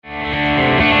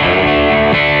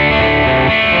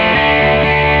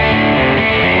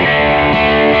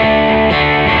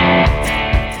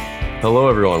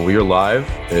everyone. We are live.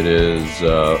 It is,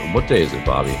 what day is it,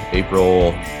 Bobby?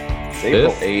 April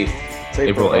 8th? It's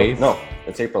April 8th? No,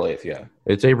 it's April 8th, yeah.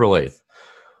 It's April 8th.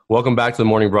 Welcome back to the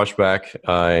Morning Brushback.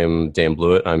 I'm Dan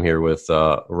Blewett. I'm here with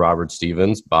Robert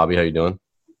Stevens. Bobby, how you doing?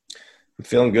 I'm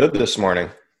feeling good this morning.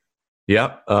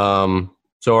 Yeah. So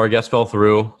our guest fell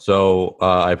through. So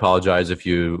I apologize if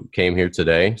you came here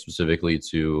today specifically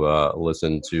to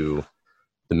listen to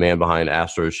the man behind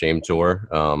Astros Shame Tour.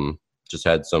 Just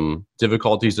had some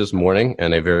difficulties this morning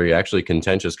and a very actually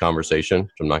contentious conversation,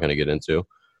 which I'm not going to get into.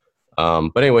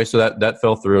 But anyway, so that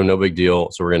fell through. No big deal.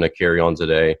 So we're going to carry on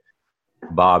today.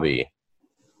 Bobby,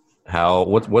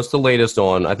 what's the latest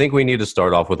on? I think we need to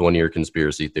start off with one of your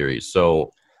conspiracy theories.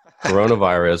 So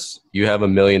coronavirus, you have a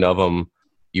million of them.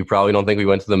 You probably don't think we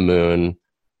went to the moon,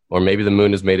 or maybe the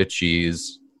moon is made of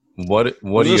cheese. What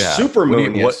do you have?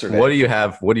 Supermoon yesterday. What do you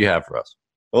have? What do you have for us?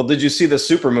 Well, did you see the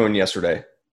supermoon yesterday?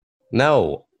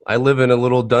 No, I live in a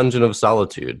little dungeon of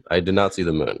solitude. I did not see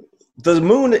the moon. The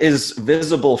moon is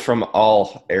visible from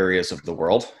all areas of the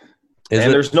world.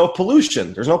 There's no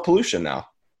pollution. There's no pollution now.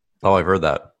 Oh, I've heard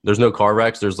that. There's no car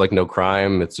wrecks. There's like no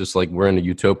crime. It's just like we're in a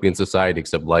utopian society,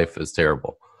 except life is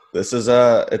terrible. It's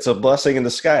a blessing in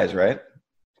disguise, right?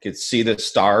 You could see the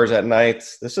stars at night.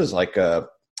 This is like we're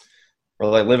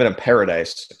like living in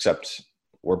paradise, except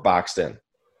we're boxed in.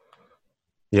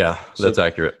 Yeah, that's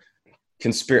accurate.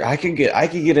 I could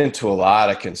get into a lot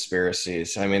of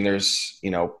conspiracies. I mean, I'm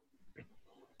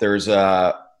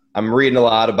reading a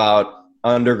lot about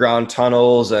underground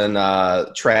tunnels and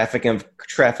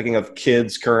trafficking of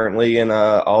kids currently in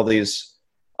all these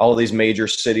major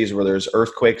cities where there's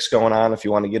earthquakes going on. If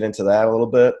you want to get into that a little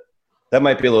bit, that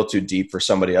might be a little too deep for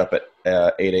somebody up at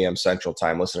 8 a.m. Central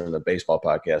Time listening to the baseball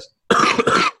podcast.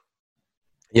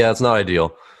 Yeah, it's not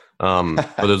ideal.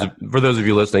 For those of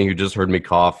you listening who just heard me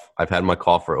cough, I've had my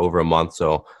cough for over a month,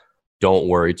 so don't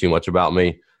worry too much about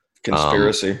me.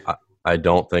 Conspiracy. I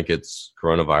don't think it's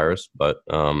coronavirus, but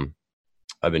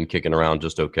I've been kicking around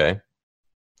just okay.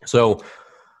 So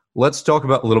let's talk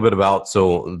a little bit about.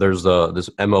 So there's this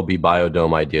MLB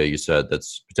biodome idea you said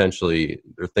that's potentially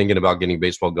they're thinking about getting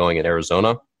baseball going in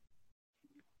Arizona.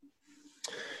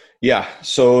 Yeah.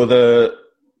 So the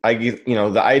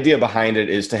idea behind it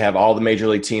is to have all the major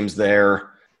league teams there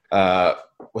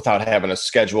without having a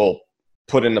schedule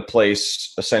put into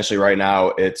place. Essentially right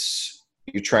now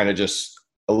you're trying to just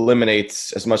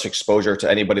eliminate as much exposure to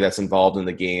anybody that's involved in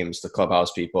the games, the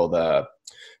clubhouse people, the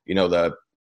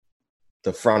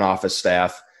front office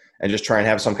staff, and just try and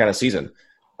have some kind of season.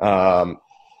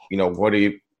 What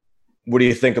do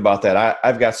you think about that?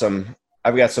 I've got some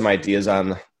ideas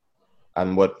on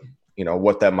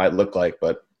what that might look like,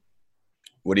 but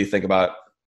what do you think about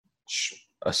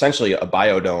essentially a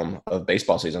biodome of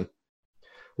baseball season?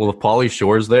 Well, if Pauly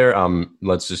Shore's there,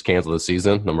 let's just cancel the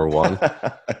season, number one.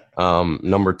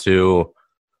 Number two,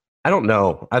 I don't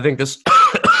know. I think this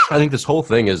whole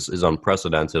thing is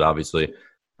unprecedented, obviously.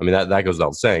 I mean, that goes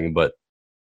without saying, but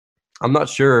I'm not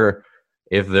sure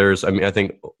if I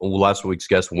think last week's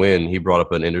guest, Wynn, he brought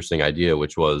up an interesting idea,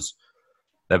 which was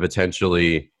that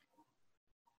potentially,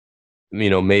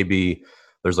 maybe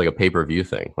there's like a pay-per-view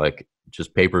thing, like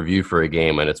just pay-per-view for a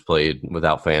game and it's played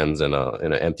without fans in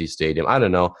an empty stadium. I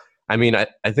don't know. I mean, I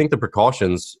think the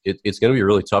precautions, it's going to be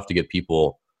really tough to get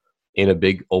people in a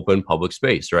big open public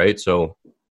space, right? So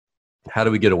how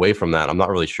do we get away from that? I'm not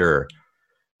really sure.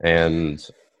 And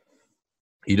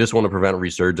you just want to prevent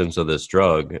resurgence of this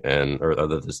drug or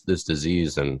this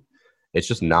disease. And it's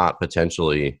just not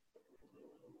potentially,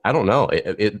 I don't know.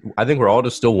 I think we're all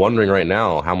just still wondering right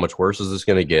now, how much worse is this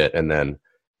going to get? And then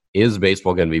is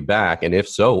baseball going to be back? And if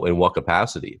so, in what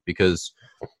capacity? Because,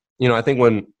 I think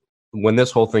when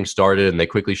this whole thing started and they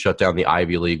quickly shut down the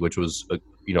Ivy League, which was,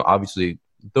 obviously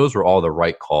those were all the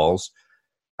right calls.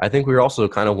 I think we were also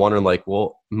kind of wondering like,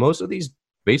 well, most of these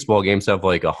baseball games have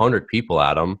like 100 people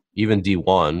at them, even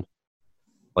D1.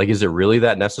 Like, is it really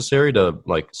that necessary to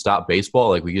like stop baseball?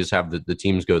 Like we just have the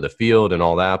teams go to the field and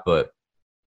all that. But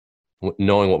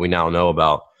knowing what we now know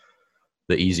about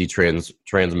the easy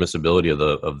transmissibility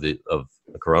of the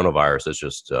coronavirus, it's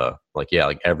just like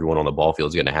everyone on the ball field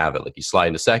is going to have it. Like you slide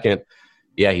into second,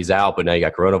 yeah, he's out, but now you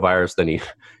got coronavirus. Then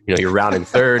you're rounding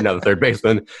third. Now the third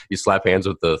baseman, you slap hands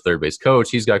with the third base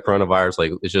coach. He's got coronavirus.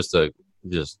 Like it's just you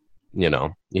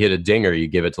hit a dinger, you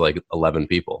give it to like 11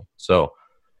 people. So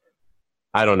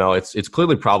I don't know. It's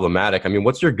clearly problematic. I mean,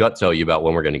 what's your gut tell you about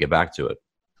when we're going to get back to it?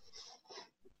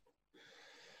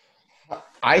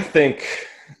 I think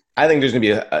there's going to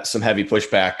be some heavy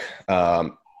pushback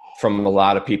from a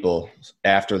lot of people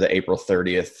after the April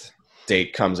 30th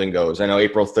date comes and goes. I know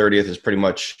April 30th is pretty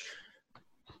much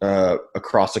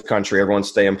across the country, everyone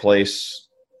stay in place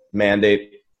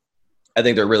mandate, I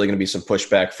think there are really going to be some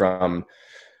pushback from,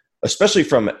 especially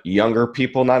from younger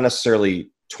people, not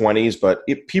necessarily 20s, but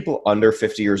people under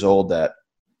 50 years old that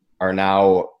are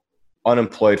now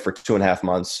unemployed for 2.5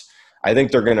 months. I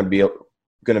think they're going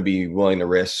to be willing to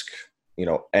risk,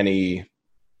 any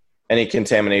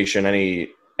contamination,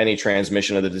 any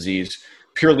transmission of the disease,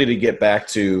 purely to get back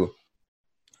to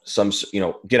some,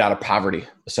 get out of poverty,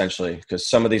 essentially. Because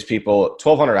some of these people,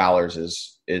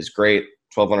 $1,200 is great.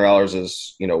 $1,200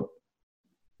 is,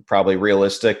 probably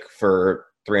realistic for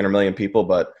 300 million people,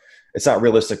 but it's not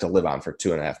realistic to live on for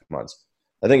 2.5 months.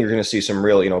 I think you're going to see some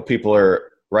real, people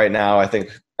are right now. I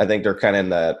think they're kind of in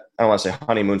that, I don't want to say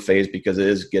honeymoon phase, because it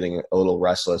is getting a little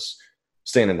restless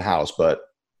staying in the house, but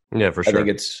yeah, for sure. I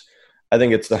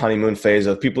think it's the honeymoon phase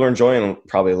of people are enjoying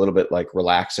probably a little bit like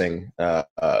relaxing,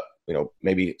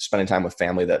 maybe spending time with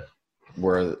family that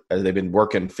they've been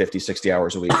working 50, 60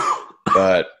 hours a week.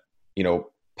 But,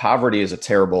 poverty is a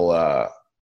terrible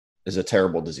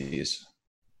disease.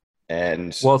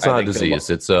 And well, it's not a disease.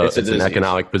 It's an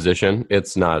economic position.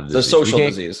 It's not a disease. It's a social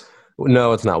disease.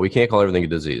 No, it's not. We can't call everything a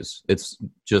disease. It's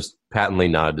just patently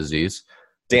not a disease.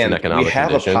 Dan, we have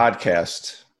condition. A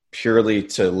podcast purely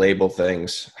to label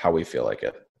things how we feel like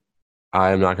it.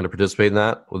 I am not going to participate in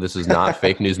that. Well, this is not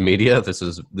fake news media. This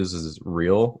is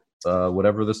real.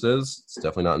 Whatever this is, it's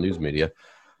definitely not news media.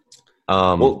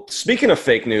 Well, speaking of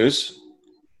fake news,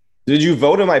 did you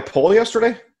vote in my poll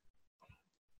yesterday?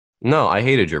 No, I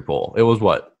hated your poll. It was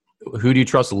what? Who do you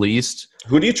trust least?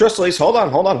 Hold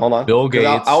on. Bill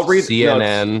Gates, I'll read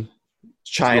CNN,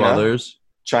 China, others.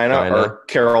 China, or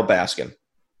Carol Baskin.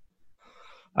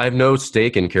 I have no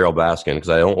stake in Carol Baskin because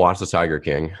I don't watch The Tiger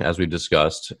King, as we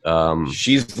discussed.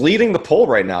 She's leading the poll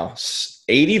right now.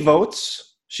 80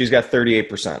 votes. She's got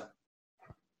 38%.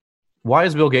 Why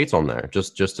is Bill Gates on there?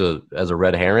 Just as a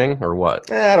red herring or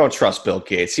what? I don't trust Bill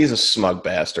Gates. He's a smug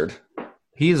bastard.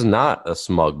 He's not a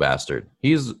smug bastard.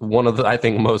 He's one of the, I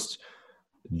think, most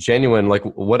genuine. Like,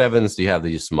 what evidence do you have that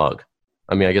he's smug?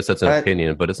 I mean, I guess that's an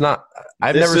opinion, but it's not.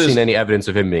 I've never seen any evidence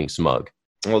of him being smug.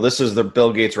 Well, this is the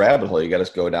Bill Gates rabbit hole. You got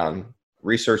to go down,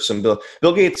 research some Bill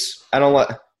Gates.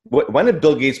 When did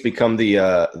Bill Gates become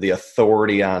the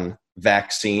authority on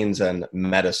vaccines and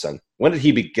medicine? When did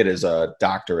he get his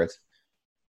doctorate?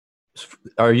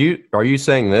 Are you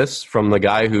saying this from the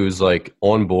guy who's like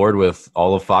on board with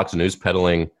all of Fox News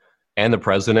peddling and the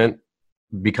president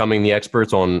becoming the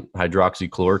experts on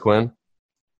hydroxychloroquine?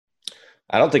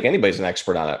 I don't think anybody's an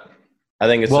expert on it. I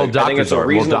think it's doctors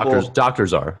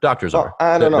are.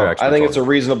 I don't know. I think it's a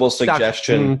reasonable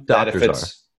suggestion that if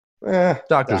it's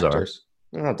doctors are.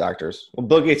 Not doctors. Well,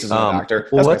 Bill Gates is not a doctor.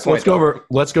 Well, let's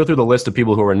go through the list of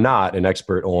people who are not an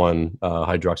expert on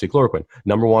hydroxychloroquine.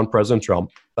 Number 1, President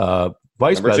Trump.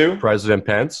 Vice President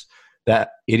Pence.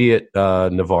 That idiot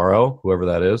Navarro, whoever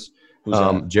that is.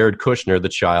 Jared Kushner, the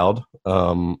child.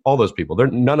 All those people.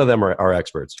 None of them are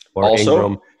experts. Or also,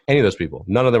 Ingram, any of those people.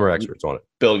 None of them are experts on it.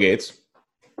 Bill Gates.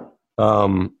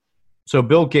 So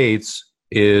Bill Gates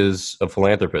is a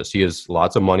philanthropist. He has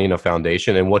lots of money in a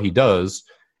foundation, and what he does.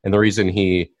 And the reason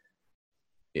I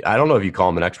don't know if you call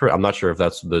him an expert. I'm not sure if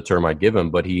that's the term I'd give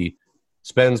him, but he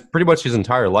spends pretty much his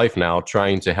entire life now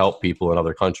trying to help people in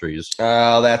other countries.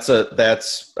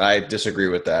 I disagree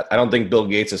with that. I don't think Bill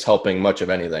Gates is helping much of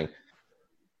anything.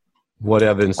 What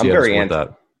evidence do you have to support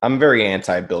that? I'm very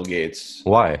anti-Bill Gates.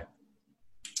 Why?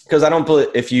 Because I don't believe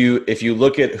if you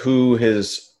look at who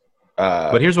his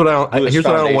but here's what I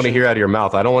don't want to hear out of your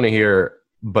mouth. I don't want to hear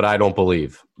but I don't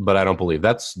believe.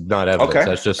 That's not evidence. Okay.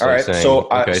 That's just all right. saying.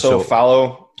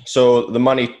 Follow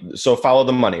the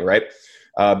money, right?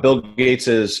 Bill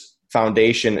Gates's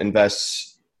foundation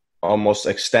invests almost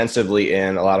extensively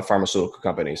in a lot of pharmaceutical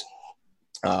companies.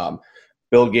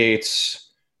 Bill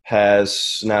Gates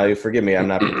has, now you forgive me, I'm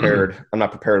not prepared. I'm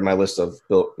not prepared in my list of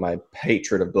my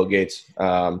hatred of Bill Gates.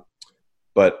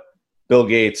 But Bill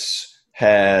Gates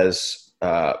has,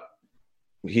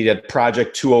 he had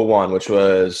Project 201, which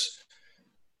was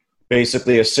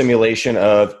basically a simulation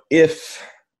of if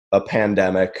a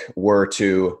pandemic were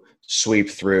to sweep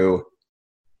through,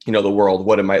 the world,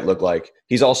 what it might look like.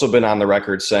 He's also been on the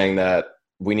record saying that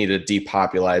we need to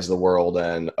depopulize the world,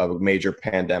 and a major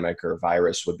pandemic or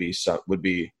virus would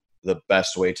be the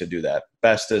best way to do that.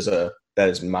 That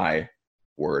is my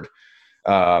word.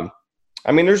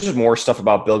 There's just more stuff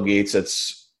about Bill Gates.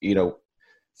 It's,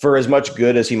 for as much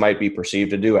good as he might be perceived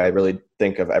to do, I really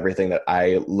think of everything that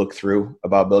I look through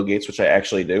about Bill Gates, which I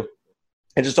actually do.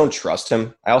 I just don't trust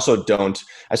him. I saw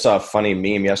a funny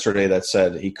meme yesterday that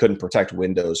said he couldn't protect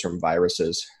Windows from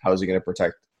viruses. How is he going to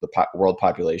protect the world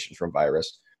population from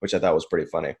virus? which I thought was pretty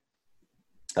funny.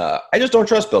 I just don't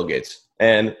trust Bill Gates,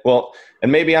 and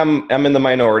maybe I'm in the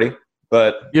minority,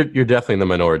 but you're definitely in the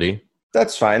minority.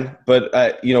 That's fine. But,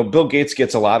 Bill Gates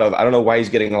gets I don't know why he's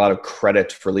getting a lot of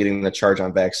credit for leading the charge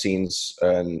on vaccines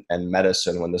and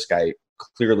medicine when this guy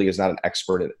clearly is not an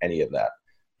expert in any of that.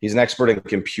 He's an expert in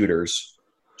computers,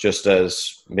 just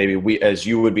as as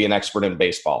you would be an expert in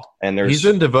baseball. And he's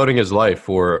been devoting his life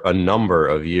for a number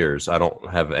of years. I don't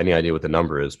have any idea what the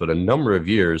number is, but a number of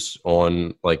years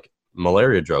on like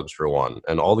malaria drugs for one,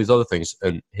 and all these other things.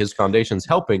 And his foundation's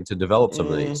helping to develop some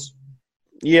of these.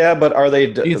 Yeah, but are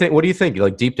they? What do you think?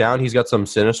 Like deep down, he's got some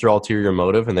sinister ulterior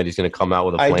motive, and that he's going to come out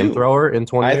with a flamethrower in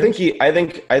 20 years. I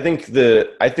think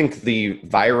the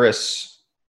virus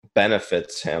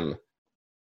benefits him,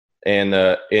 and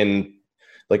in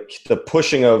like the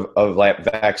pushing of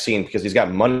vaccine, because he's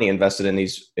got money invested in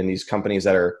these companies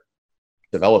that are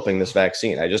developing this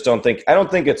vaccine. I don't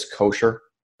think it's kosher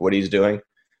what he's doing,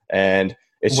 and.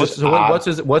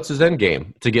 What's his end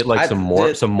game? To get like some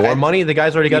more money? The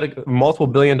guy's already got multiple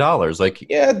 $1 billion. Like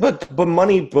but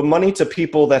money to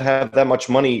people that have that much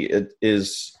money feel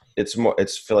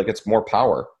like it's more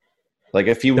power. Like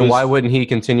if he was, then why wouldn't he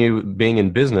continue being in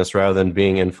business rather than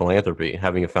being in philanthropy,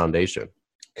 having a foundation?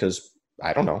 Because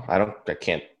I don't know. I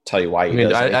can't tell you why.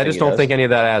 I just don't think any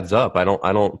of that adds up. I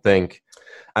think.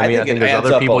 I think there's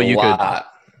other people you could.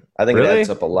 I think really? It adds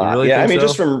up a lot. Really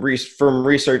just from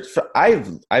research,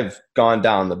 I've gone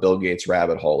down the Bill Gates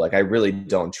rabbit hole. Like I really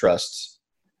don't trust.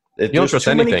 You don't trust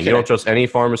anything. You don't trust any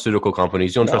pharmaceutical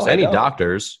companies. You don't trust any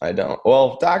doctors. I don't.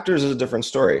 Well, doctors is a different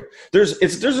story. There's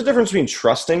a difference between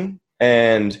trusting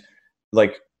and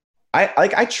like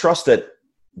I trust that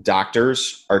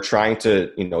doctors are trying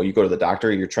to, you go to the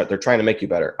doctor, they're trying to make you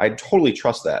better. I totally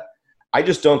trust that. I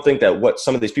just don't think that what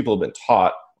some of these people have been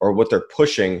taught or what they're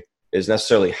pushing is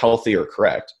necessarily healthy or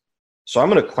correct. So I'm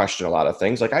going to question a lot of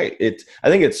things. Like I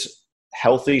think it's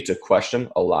healthy to question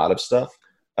a lot of stuff.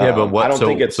 Yeah,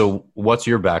 but so what's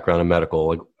your background in medical?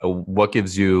 Like what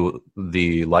gives you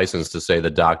the license to say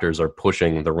that doctors are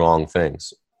pushing the wrong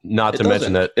things? Not to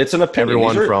mention that it's an opinion.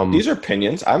 These are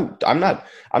opinions. I'm not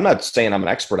saying I'm an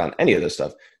expert on any of this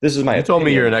stuff. This is my opinion. You told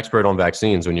me you're an expert on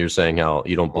vaccines when you're saying how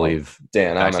you don't believe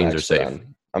vaccines are safe.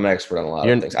 I'm an expert on a lot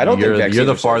of things. I don't think vaccines you're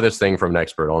the farthest thing from an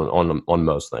expert on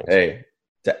most things. Hey,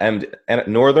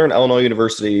 Northern Illinois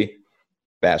University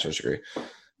bachelor's degree.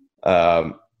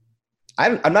 I'm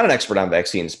not an expert on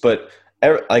vaccines, but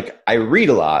I read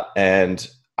a lot, and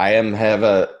I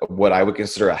have what I would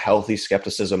consider a healthy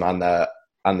skepticism on the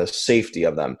safety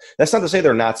of them. That's not to say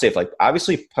they're not safe. Like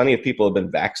obviously, plenty of people have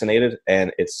been vaccinated,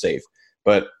 and it's safe.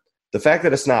 But the fact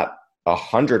that it's not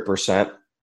 100%,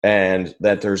 and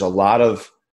that there's a lot of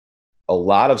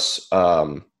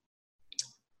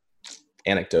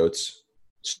anecdotes,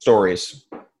 stories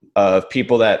of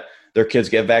people that their kids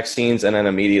get vaccines and then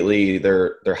immediately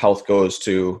their health takes a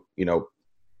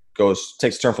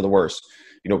turn for the worse.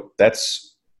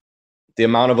 That's the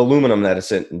amount of aluminum that has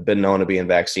been known to be in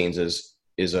vaccines is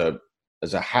a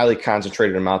highly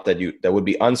concentrated amount that would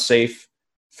be unsafe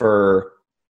for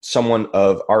someone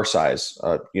of our size,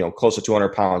 close to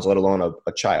 200 pounds, let alone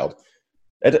a child.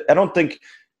 I don't think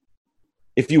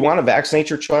if you want to vaccinate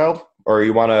your child or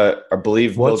you want to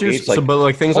believe Bill Gates, but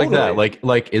things totally. Like that,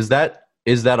 like is that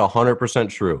 100%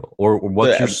 true, or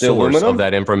what's your source of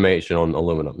that information on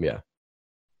aluminum? Yeah.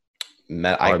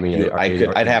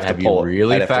 I'd have to pull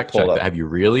it. Have you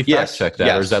really fact checked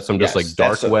that, or is that some just like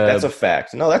dark web? That's a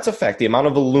fact. No, that's a fact. The amount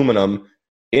of aluminum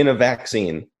in a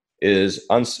vaccine is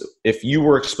if you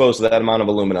were exposed to that amount of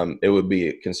aluminum, it would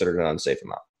be considered an unsafe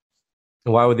amount.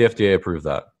 Why would the FDA approve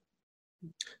that?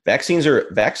 Vaccines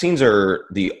are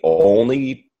the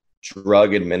only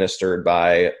drug administered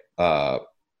by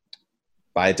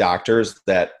doctors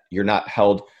that you're not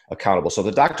held accountable. So if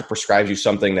the doctor prescribes you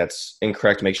something that's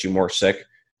incorrect, makes you more sick,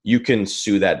 you can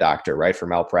sue that doctor, right, for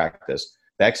malpractice.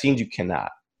 Vaccines, you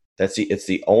cannot. It's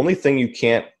the only thing you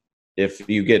can't. If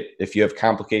you have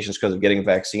complications because of getting a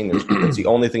vaccine, it's the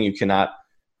only thing you cannot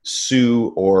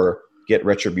sue or get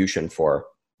retribution for.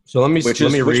 So let me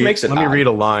read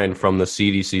a line from the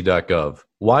CDC.gov.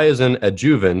 What is an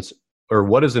adjuvant,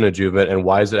 and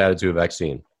why is it added to a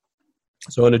vaccine?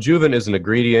 So an adjuvant is an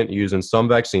ingredient used in some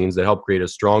vaccines that help create a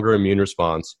stronger immune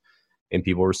response in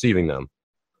people receiving them.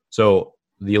 So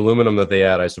the aluminum that they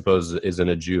add, I suppose, is an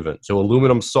adjuvant. So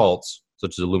aluminum salts,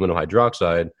 such as aluminum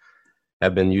hydroxide,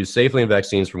 have been used safely in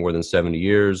vaccines for more than 70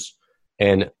 years.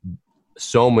 And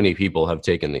so many people have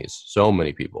taken these. So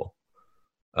many people.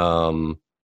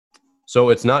 So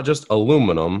it's not just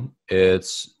aluminum,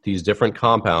 it's these different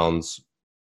compounds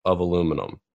of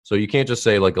aluminum. So you can't just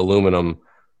say like aluminum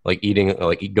Like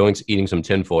eating some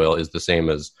tinfoil is the same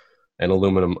as an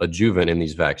aluminum adjuvant in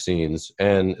these vaccines,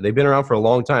 and they've been around for a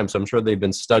long time. So I'm sure they've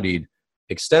been studied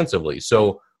extensively.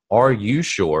 So are you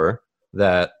sure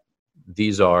that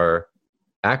these are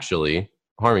actually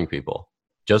harming people?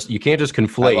 You can't just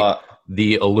conflate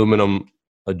the aluminum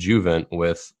adjuvant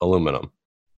with aluminum.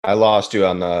 I lost you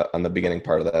on the beginning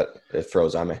part of that. It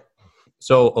froze on me.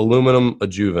 So aluminum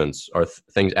adjuvants are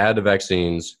things added to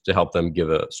vaccines to help them give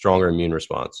a stronger immune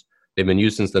response. They've been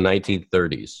used since the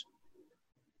 1930s.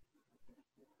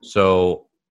 So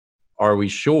are we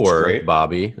sure,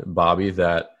 Bobby,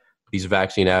 that these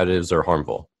vaccine additives are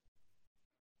harmful?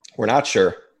 We're not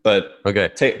sure, but okay.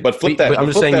 But flip that. I'm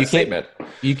just saying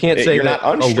you can't say you're that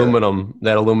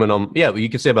aluminum. Yeah, you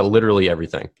can say about literally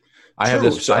everything. I have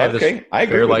this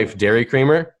Fairlife dairy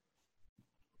creamer.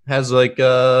 Has like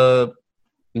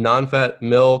non-fat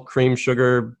milk, cream,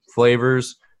 sugar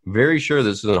flavors. Very sure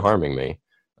this isn't harming me.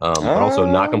 But also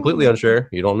not completely unsure.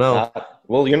 You don't know.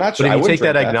 Well, you're not sure. But if you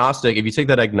take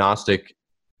that agnostic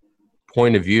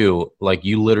point of view, like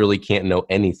you literally can't know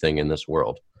anything in this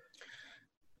world.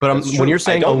 But when you're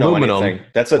saying aluminum,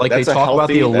 they talk about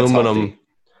the aluminum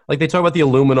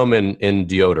in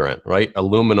deodorant, right?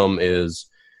 Aluminum is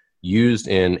used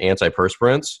in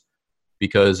antiperspirants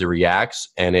because it reacts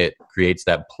and it creates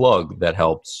that plug that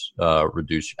helps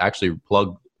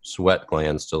plug sweat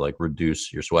glands to like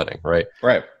reduce your sweating, right?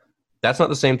 Right. That's not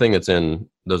the same thing that's in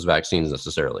those vaccines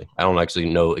necessarily. I don't actually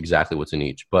know exactly what's in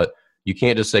each, but you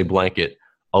can't just say blanket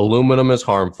aluminum is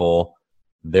harmful.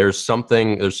 There's some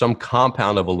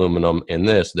compound of aluminum in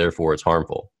this, therefore it's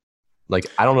harmful. Like,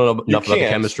 I don't know enough about the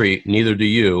chemistry, neither do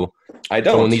you. I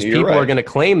don't. So when these people are going to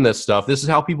claim this stuff, this is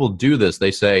how people do this. They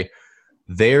say,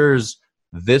 there's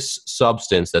this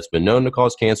substance that's been known to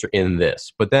cause cancer in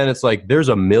this. But then it's like, there's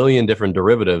a million different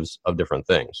derivatives of different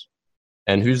things.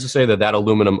 And who's to say that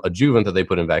aluminum adjuvant that they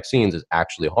put in vaccines is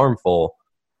actually harmful?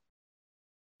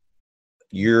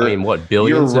 Billions?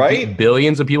 You're right.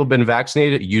 Billions of people have been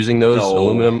vaccinated using those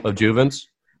aluminum adjuvants?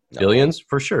 No. Billions?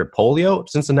 For sure. Polio?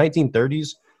 Since the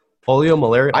 1930s? Polio,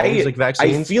 malaria, all these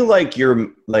vaccines? I feel like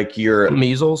you're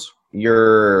measles?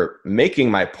 You're making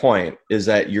my point is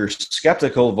that you're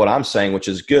skeptical of what I'm saying, which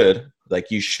is good. Like,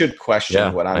 you should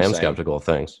question what I'm saying. I am skeptical of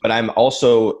things. But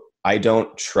I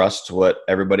don't trust what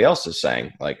everybody else is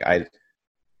saying. Like,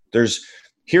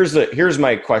 here's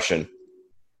my question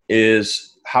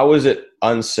is, how is it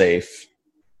unsafe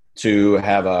to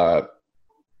have a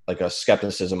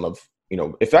skepticism of,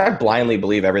 if I blindly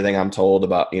believe everything I'm told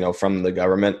about, from the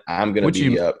government, I'm going to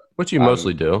be, which you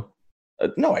mostly do.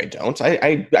 No, I don't.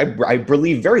 I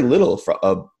believe very little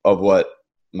of what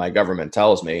my government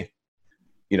tells me.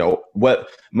 What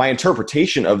my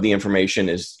interpretation of the information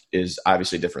is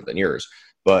obviously different than yours,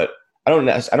 but I don't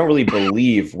really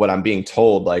believe what I'm being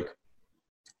told. Like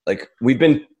we've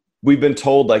been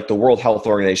told, like, the World Health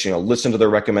Organization, listen to their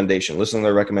recommendation.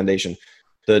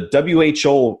 The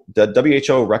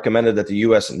WHO recommended that the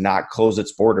U.S. not close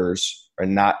its borders or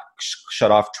not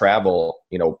shut off travel,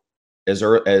 as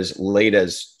late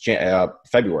as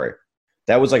February.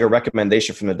 That was like a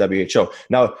recommendation from the WHO.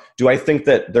 Now, do I think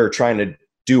that they're trying to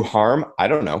do harm? I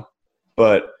don't know.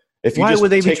 But if you why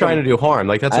would they be trying to do harm?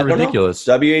 Like, that's ridiculous.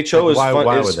 WHO is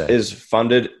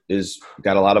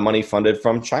got a lot of money funded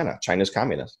from China. China's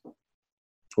communist,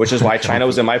 which is why China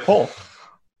was in my poll.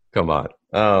 Come on.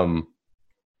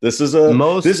 This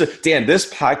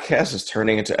podcast is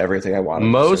turning into everything I want.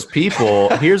 Most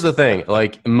people, here's the thing,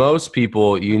 like, most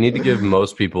people, you need to give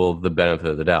most people the benefit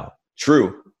of the doubt.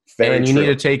 True. And you need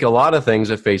to take a lot of things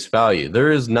at face value.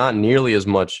 There is not nearly as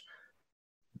much.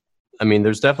 I mean,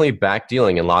 there's definitely back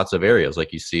dealing in lots of areas,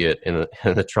 like you see it in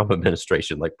the Trump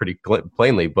administration, like pretty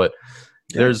plainly. But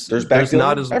there's back dealing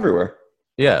not as everywhere.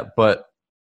 Yeah, but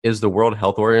is the World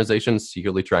Health Organization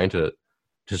secretly trying to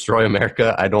destroy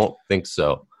America? I don't think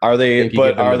so. Are they?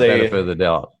 But are they? Benefit of the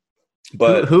doubt.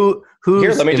 But who's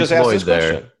here? Let me just ask this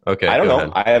question. There? Okay, I don't know.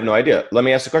 Ahead. I have no idea. Let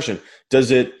me ask the question.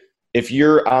 Does it? If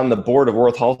you're on the board of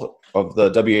World Health of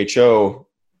the WHO,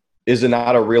 is it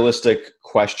not a realistic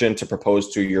question to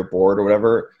propose to your board or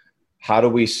whatever? How do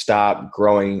we stop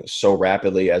growing so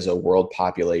rapidly as a world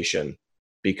population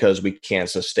because we can't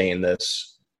sustain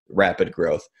this rapid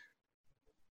growth?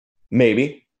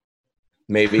 Maybe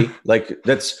like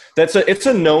it's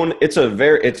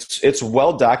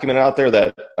well documented out there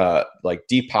that like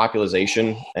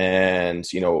depopulation and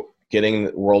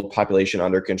getting world population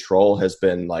under control has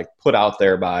been like put out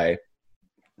there by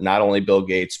not only Bill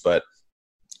Gates but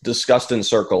discussed in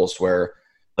circles where,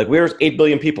 like, there's 8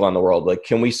 billion people in the world. Like,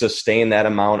 can we sustain that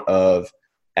amount of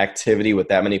activity with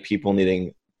that many people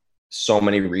needing so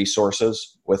many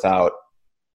resources without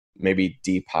maybe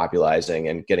depopulizing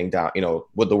and getting down,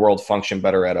 would the world function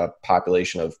better at a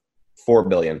population of 4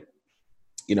 billion?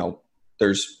 I don't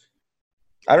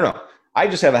know. I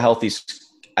just have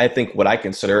I think what I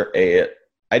consider a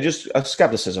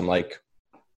skepticism. Like,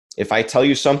 if I tell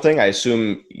you something, I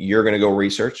assume you're going to go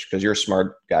research because you're a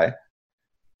smart guy.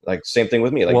 Like, same thing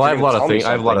with me. Like, well, I have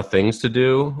a lot of things to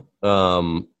do.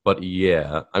 But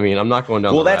yeah, I mean, I'm not going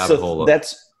down the rabbit hole.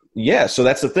 So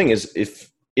that's the thing is,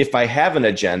 if I have an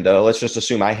agenda, let's just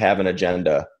assume I have an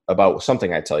agenda about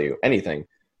something I tell you, anything.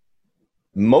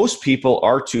 Most people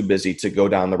are too busy to go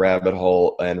down the rabbit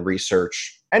hole and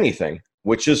research anything,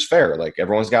 which is fair. Like,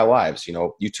 everyone's got lives.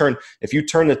 If you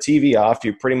turn the TV off,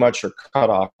 you pretty much are cut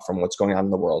off from what's going on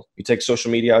in the world. You take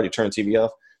social media out, you turn the TV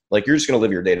off, like, you're just going to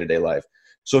live your day-to-day life.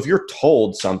 So if you're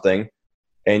told something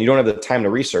and you don't have the time to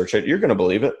research it, you're going to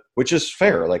believe it, which is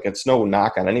fair. Like, it's no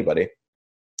knock on anybody.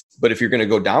 But if you're going to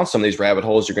go down some of these rabbit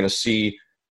holes, you're going to see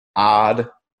odd,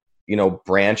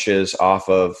 branches off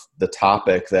of the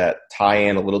topic that tie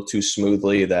in a little too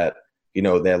smoothly, that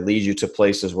lead you to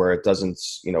places where it doesn't,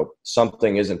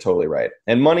 something isn't totally right.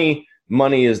 And money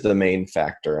is the main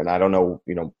factor. And I don't know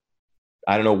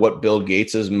what Bill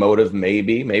Gates's motive may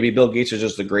be. Maybe Bill Gates is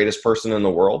just the greatest person in the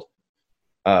world.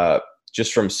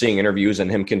 Just from seeing interviews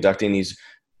and him conducting these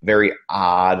very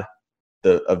odd,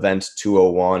 the Event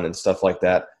 201 and stuff like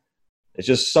that. It's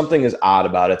just, something is odd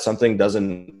about it. Something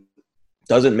doesn't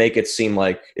make it seem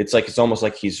like it's almost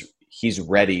like he's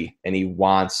ready and he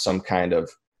wants some kind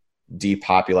of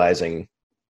depopulizing,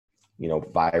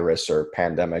 virus or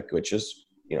pandemic, which is,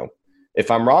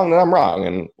 if I'm wrong, then I'm wrong,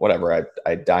 and whatever.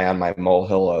 I die on my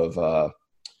molehill of,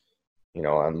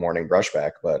 on morning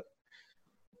brushback, but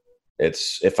I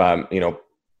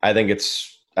think it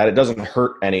doesn't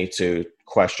hurt any to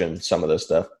question some of this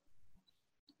stuff.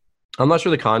 I'm not sure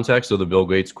the context of the Bill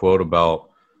Gates quote about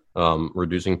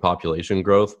reducing population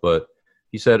growth, but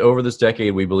he said, over this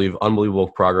decade, we believe unbelievable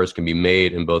progress can be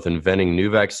made in both inventing new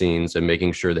vaccines and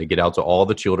making sure they get out to all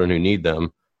the children who need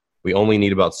them. We only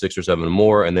need about 6 or 7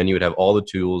 more, and then you would have all the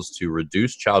tools to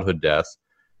reduce childhood death,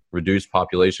 reduce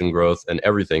population growth, and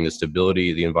everything. The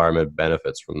stability, the environment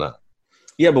benefits from that.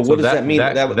 Yeah, but what does that mean?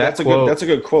 That's a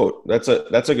good quote.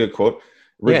 That's a good quote.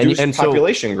 Reduce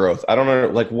population growth. I don't know,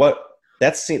 like, what.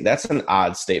 That's an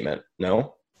odd statement.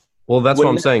 No. Well, that's what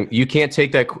I'm saying. You can't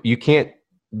take that.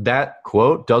 That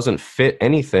quote doesn't fit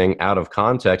anything out of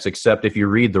context, except if you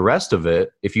read the rest of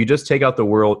it. If you just take out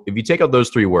if you take out those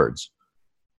 3 words,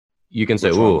 you can say,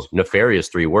 ooh, nefarious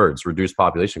 3 words, reduce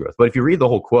population growth. But if you read the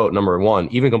whole quote, number 1,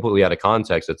 even completely out of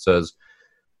context, it says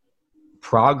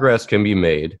progress can be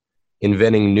made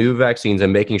inventing new vaccines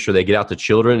and making sure they get out to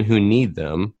children who need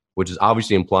them, which is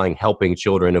obviously implying helping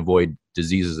children avoid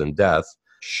diseases and death.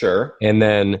 Sure. And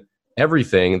then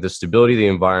everything, the stability of the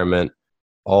environment,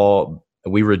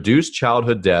 we reduce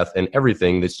childhood death, and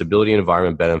everything, the stability and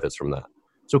environment benefits from that.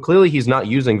 So clearly he's not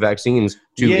using vaccines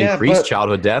to increase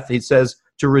childhood death. He says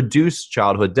to reduce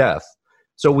childhood death.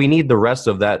 So we need the rest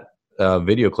of that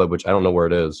video clip, which I don't know where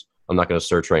it is. I'm not going to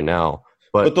search right now.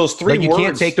 But those 3 words, you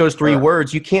can't take those 3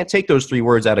 words. You can't take those 3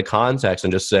 words out of context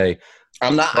and just say,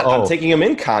 I'm taking them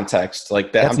in context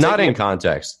like that. That's not in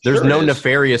context. There's no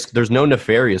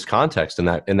nefarious context in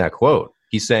that quote.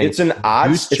 He's saying it's an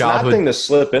odd thing to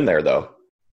slip in there, though.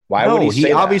 Why would he say that?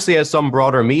 He obviously has some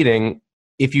broader meaning.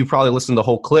 If you probably listened to the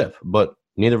whole clip, but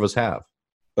neither of us have.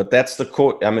 But that's the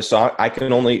quote.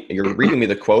 You're reading me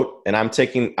the quote, and I'm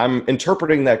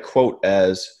interpreting that quote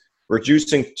as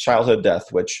reducing childhood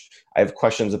death, which I have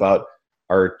questions about.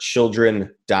 Are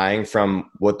children dying from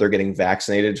what they're getting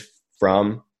vaccinated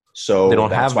from? So they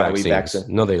don't have vaccines.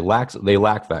 No, they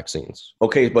lack vaccines.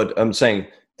 Okay, but I'm saying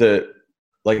the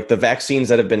vaccines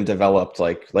that have been developed,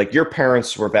 like your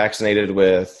parents were vaccinated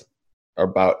with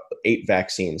about 8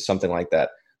 vaccines, something like that.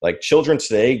 Like, children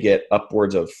today get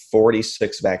upwards of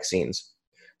 46 vaccines.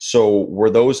 So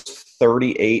were those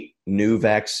 38 new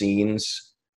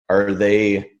vaccines, were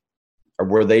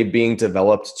they being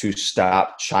developed to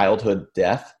stop childhood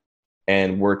death?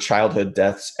 And were childhood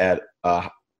deaths at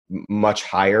much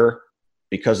higher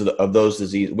because of those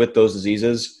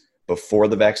diseases before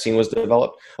the vaccine was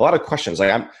developed? A lot of questions.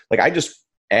 I just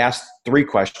asked 3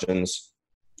 questions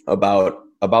about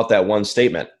that one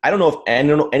statement. I don't know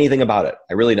anything about it.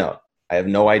 I really don't. I have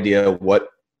no idea what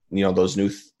those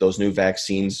new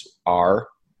vaccines are,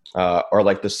 or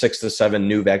like the 6 to 7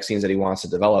 new vaccines that he wants to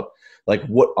develop. Like,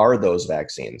 what are those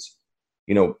vaccines?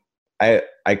 I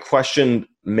questioned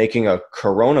making a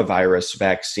coronavirus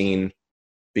vaccine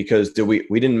because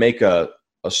we didn't make a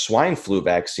swine flu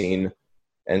vaccine,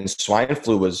 and swine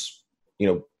flu was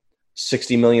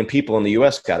 60 million people in the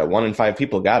U.S. got it. 1 in 5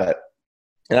 people got it.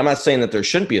 And I'm not saying that there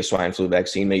shouldn't be a swine flu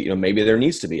vaccine. Maybe there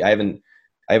needs to be. I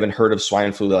haven't heard of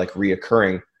swine flu like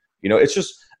reoccurring. It's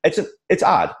just it's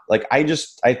odd. Like I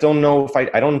don't know if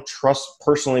I don't trust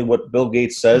personally what Bill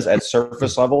Gates says at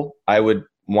surface level. I would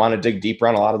want to dig deeper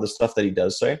on a lot of the stuff that he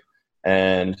does say,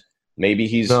 and maybe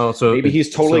he's totally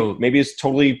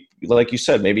like you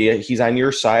said. Maybe he's on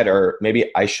your side, or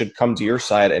maybe I should come to your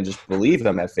side and just believe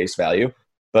him at face value.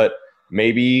 But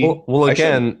maybe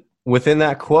again. Within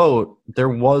that quote, there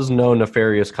was no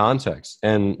nefarious context.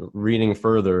 And reading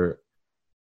further,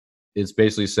 it's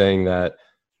basically saying that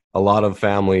a lot of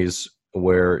families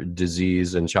where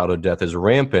disease and childhood death is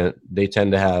rampant, they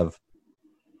tend to have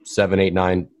 7, 8,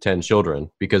 9, 10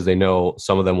 children because they know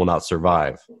some of them will not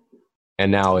survive.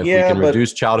 And now if we can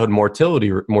reduce childhood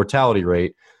mortality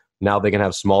rate, now they can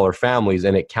have smaller families,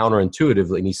 and it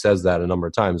counterintuitively, and he says that a number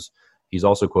of times, he's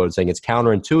also quoted saying it's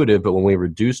counterintuitive, but when we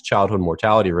reduce childhood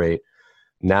mortality rate,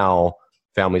 now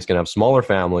families can have smaller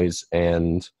families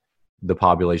and the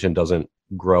population doesn't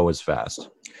grow as fast.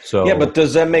 So yeah, but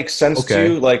does that make sense to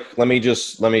you? Like, let me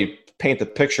paint the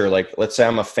picture. Like, let's say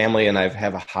I'm a family and I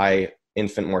have a high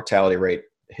infant mortality rate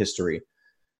history.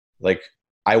 Like,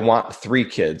 I want 3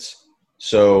 kids.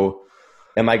 So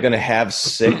am I going to have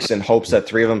 6 in hopes that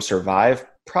 3 of them survive?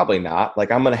 Probably not.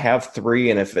 Like, I'm going to have 3.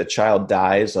 And if a child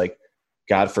dies, like,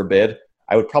 God forbid,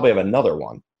 I would probably have another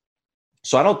one.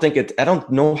 So I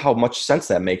don't know how much sense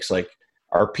that makes. Like,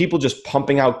 are people just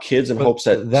pumping out kids in hopes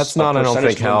that that's not, I don't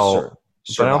think how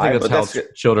that's how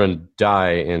children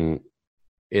die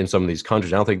in some of these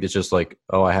countries. I don't think it's just like,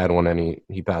 oh, I had one and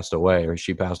he passed away or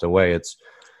she passed away. It's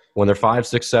when they're 5,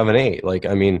 6, 7, 8. Like,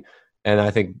 I mean, and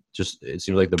I think just, it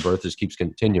seems like the birth just keeps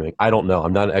continuing. I don't know.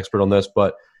 I'm not an expert on this,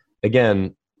 but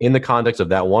again, in the context of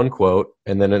that one quote,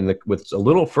 and then with a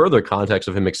little further context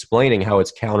of him explaining how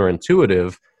it's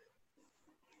counterintuitive,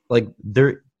 like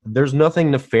there's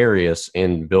nothing nefarious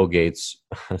in Bill Gates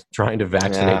trying to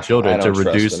vaccinate children to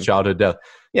reduce childhood death.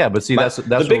 Yeah, but see, that's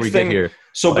what we get here.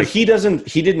 So, like, but he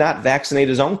did not vaccinate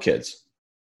his own kids.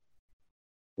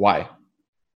 Why?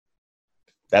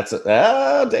 That's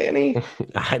Danny.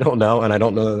 I don't know, and I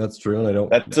don't know that that's true, and I don't.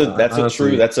 That's a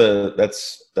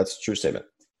true statement.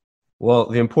 Well,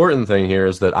 the important thing here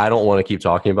is that I don't want to keep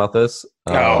talking about this.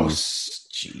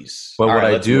 Jeez. But what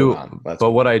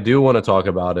I do want to talk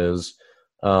about is,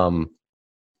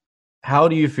 how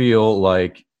do you feel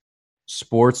like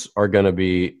sports are going to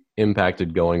be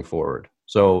impacted going forward?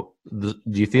 So, do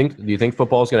you think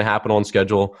football is going to happen on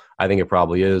schedule? I think it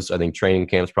probably is. I think training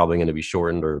camp's probably going to be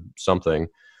shortened or something.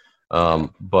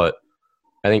 But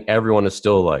I think everyone is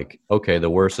still like, okay,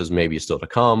 the worst is maybe still to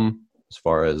come as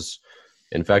far as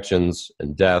infections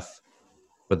and death,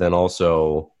 but then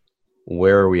also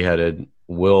where are we headed?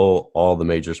 Will all the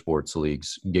major sports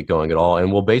leagues get going at all?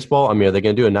 And will baseball, I mean, are they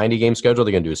going to do a 90-game schedule? Are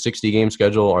they going to do a 60-game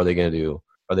schedule? Are they going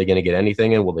to get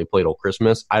anything in? Will they play till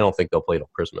Christmas? I don't think they'll play till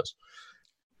Christmas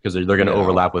because they're going to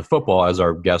overlap with football, as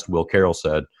our guest Will Carroll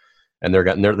said, and they're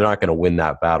not going to win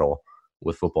that battle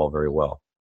with football very well.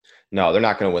 No, they're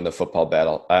not going to win the football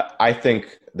battle. I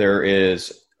think there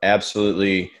is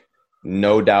absolutely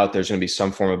no doubt there's going to be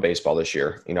some form of baseball this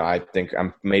year. I think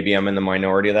I'm in the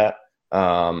minority of that.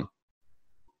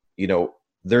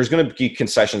 There's going to be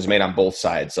concessions made on both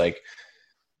sides. Like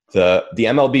the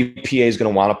MLB PA is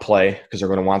going to want to play because they're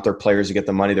going to want their players to get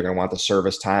the money. They're going to want the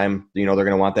service time. They're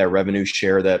going to want that revenue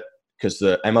share because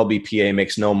the MLB PA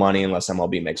makes no money unless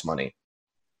MLB makes money,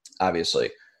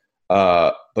 obviously.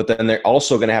 But then they're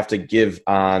also going to have to give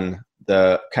on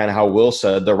the kind of how Will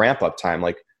said, the ramp up time.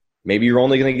 Like, maybe you're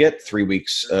only going to get 3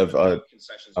 weeks of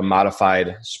a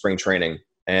modified spring training,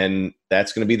 and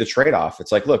that's going to be the trade-off.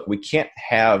 It's like, look, we can't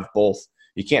have both.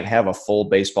 You can't have a full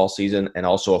baseball season and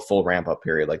also a full ramp-up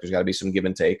period. Like, there's got to be some give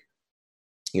and take.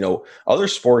 Other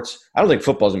sports, I don't think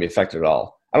football is going to be affected at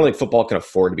all. I don't think football can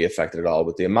afford to be affected at all.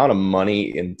 With the amount of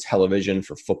money in television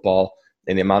for football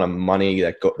and the amount of money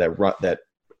that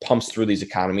pumps through these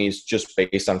economies just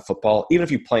based on football, even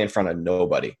if you play in front of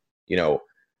nobody,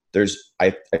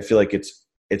 I feel like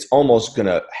it's almost going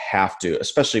to have to,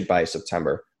 especially by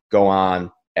September, go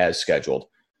on as scheduled.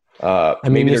 I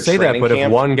mean, you say that,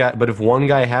 but if one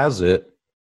guy has it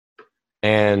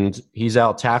and he's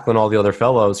out tackling all the other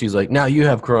fellows, he's like, now you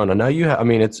have corona. Now you have, I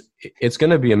mean, it's going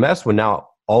to be a mess when now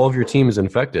all of your team is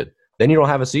infected. Then you don't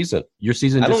have a season. Your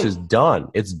season just is done.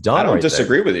 It's done. I don't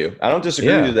disagree with you. I don't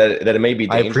disagree with you that it may be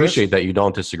dangerous. I appreciate that you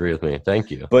don't disagree with me. Thank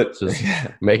you. But this is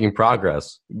making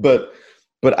progress. But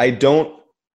I don't.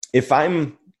 If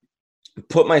I'm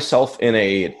put myself in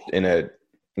a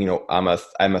I'm a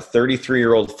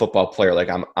 33-year-old football player. Like,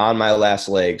 I'm on my last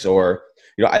legs, or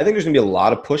I think there's gonna be a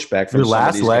lot of pushback from your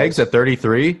last legs at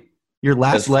 33. Your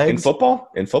last In legs football?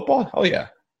 In football? Oh yeah.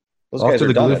 Those off guys to are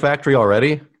the done glue at factory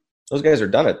already. those guys are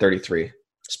done at 33.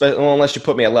 Well, unless you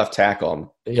put me at left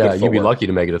tackle. Yeah, Good you'd be footwork. lucky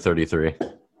to make it to 33.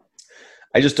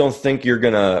 I just don't think you're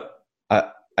gonna.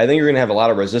 I think you're gonna have a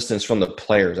lot of resistance from the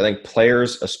players. I think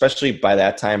players, especially by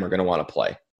that time, are gonna want to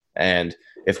play. And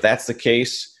if that's the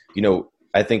case,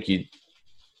 I think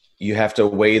you have to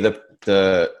weigh the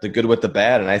good with the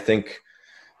bad. And I think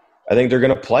they're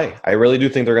gonna play. I really do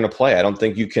think they're gonna play. I don't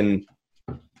think you can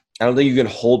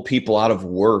hold people out of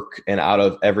work and out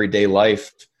of everyday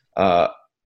life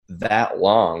that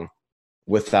long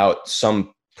without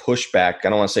some pushback. I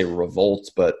don't want to say revolt,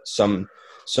 but some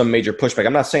major pushback.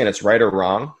 I'm not saying it's right or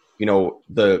wrong.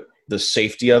 The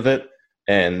safety of it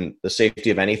and the safety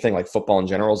of anything like football in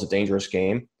general is a dangerous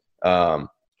game.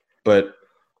 But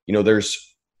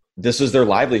this is their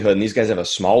livelihood, and these guys have a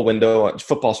small window.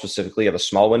 Football specifically have a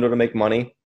small window to make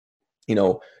money.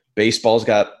 Baseball's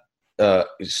got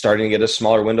starting to get a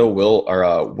smaller window.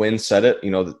 Wynn said it.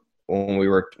 When we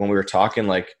were talking,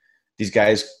 like these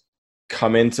guys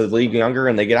come into the league younger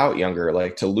and they get out younger.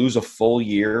 Like to lose a full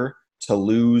year, to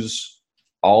lose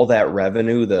all that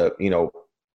revenue,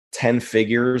 10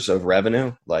 figures of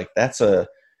revenue, like that's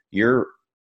you're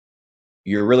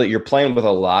playing with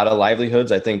a lot of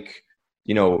livelihoods. I think,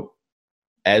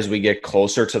 as we get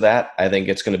closer to that, I think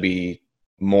it's going to be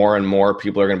more and more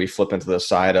people are going to be flipping to the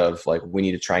side of like, we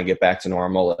need to try and get back to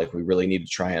normal. Like we really need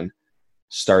to try and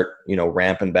start,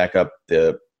 ramping back up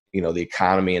the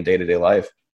economy and day-to-day life.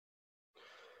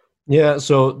 Yeah.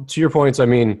 So to your points, I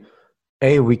mean,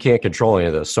 we can't control any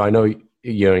of this. So I know,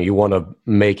 you want to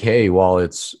make hay while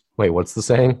it's, what's the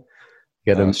saying?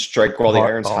 Get them strike while the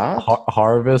iron's hot.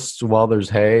 Harvest while there's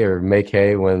hay, or make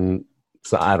hay when,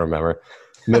 so I don't remember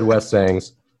Midwest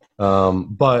sayings.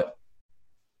 But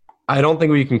I don't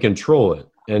think we can control it.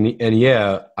 And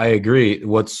yeah, I agree.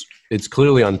 It's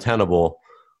clearly untenable,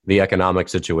 the economic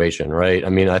situation, right? I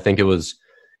mean, I think it was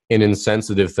an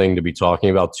insensitive thing to be talking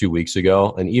about 2 weeks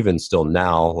ago. And even still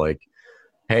now, like,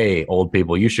 hey, old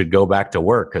people, you should go back to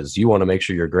work because you want to make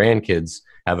sure your grandkids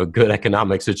have a good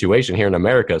economic situation here in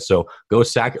America. So go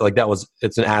it's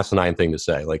an asinine thing to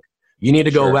say. Like, you need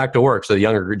to go back to work so the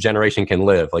younger generation can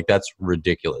live. Like, that's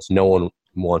ridiculous. No one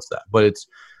wants that. But it's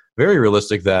very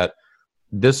realistic that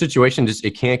this situation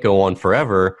it can't go on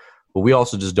forever. But we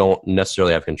also just don't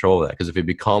necessarily have control of that, because if it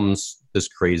becomes this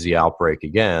crazy outbreak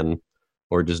again,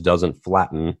 or just doesn't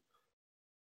flatten,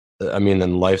 I mean,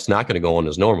 then life's not going to go on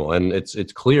as normal. And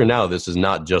it's clear now this is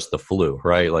not just the flu,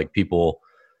 right? Like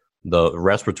the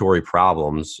respiratory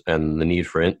problems and the need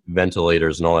for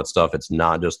ventilators and all that stuff, it's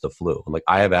not just the flu. Like,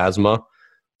 I have asthma.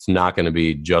 It's not going to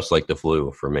be just like the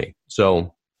flu for me.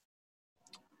 So,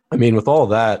 I mean, with all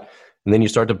that, and then you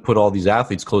start to put all these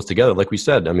athletes close together, like we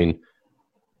said, I mean,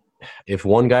 if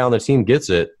one guy on the team gets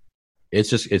it,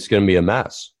 it's going to be a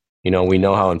mess. We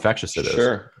know how infectious it is.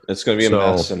 Sure. It's going to be a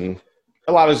mess. And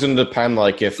a lot is going to depend,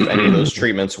 like, if any of those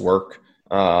treatments work,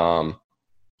 how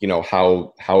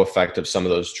effective some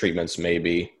of those treatments may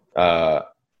be. I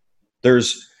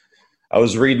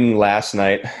was reading last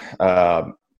night,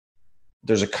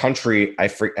 there's a country, I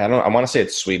want to say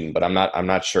it's Sweden, but I'm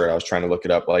not sure. I was trying to look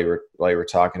it up while you were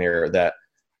talking here, that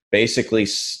basically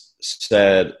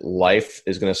said life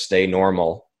is going to stay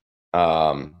normal.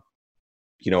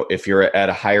 If you're at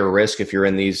a higher risk, if you're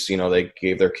in these, they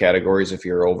gave their categories. If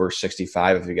you're over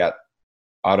 65, if you got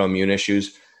autoimmune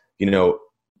issues,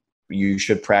 you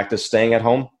should practice staying at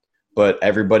home. But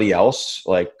everybody else,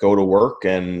 like, go to work,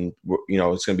 and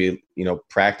it's going to be,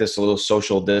 practice a little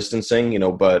social distancing,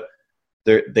 but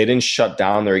they didn't shut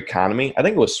down their economy. I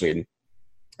think it was Sweden,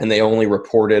 and they only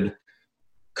reported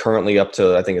currently up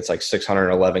to, I think it's like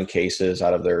 611 cases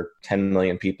out of their 10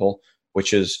 million people,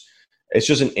 which is, it's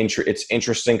just it's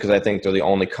interesting because I think they're the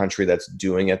only country that's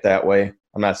doing it that way.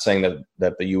 I'm not saying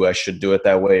that the U.S. should do it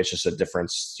that way. It's just a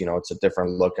difference, it's a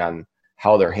different look on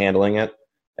how they're handling it.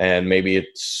 And maybe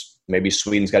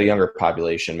Sweden's got a younger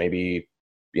population. Maybe,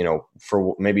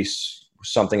 maybe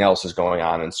something else is going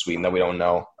on in Sweden that we don't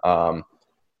know.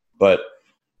 But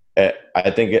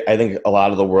I think a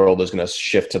lot of the world is going to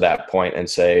shift to that point and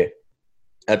say,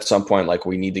 at some point, like,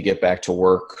 we need to get back to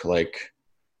work. Like,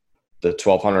 the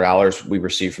 $1,200 we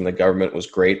received from the government was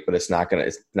great, but it's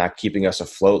not keeping us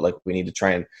afloat. Like, we need to try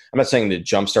and, I'm not saying to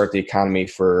jumpstart the economy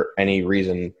for any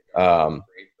reason,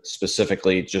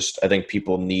 specifically, just, I think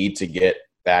people need to get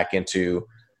back into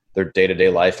their day-to-day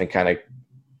life, and kind of,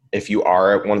 if you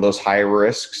are at one of those high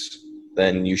risks,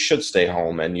 then you should stay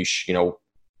home, and you should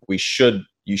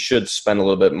spend a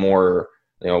little bit more,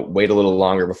 wait a little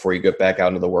longer before you get back out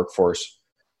into the workforce.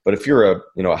 But if you're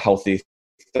a healthy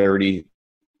 30,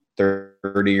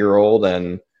 30-year-old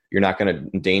and you're not going to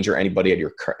endanger anybody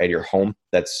at your home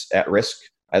that's at risk,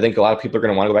 I think a lot of people are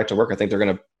going to want to go back to work. I think they're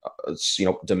going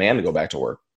to, demand to go back to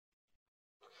work.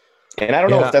 And I don't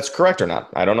know if that's correct or not.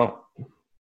 I don't know.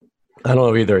 I don't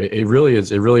know either. It really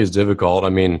is difficult. I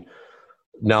mean,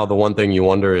 now the one thing you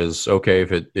wonder is, okay,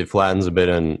 if it flattens a bit,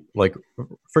 and like,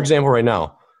 for example, right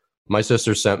now, my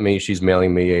sister she's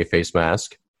mailing me a face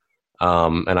mask.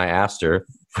 And I asked her,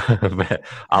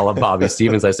 a la Bobby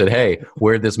Stevens, I said, hey,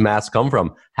 where'd this mask come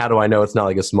from? How do I know it's not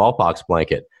like a smallpox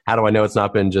blanket? How do I know it's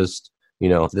not been just,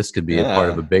 this could be a part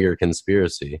of a bigger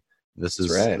conspiracy. This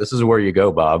is where you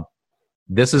go, Bob.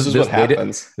 This is what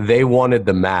happens. They wanted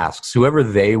the masks. Whoever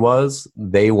they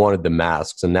wanted the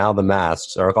masks. And now the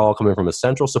masks are all coming from a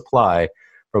central supply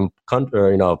from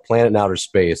a planet in outer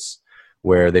space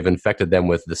where they've infected them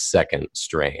with the second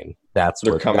strain. That's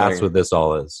what this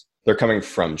all is. They're coming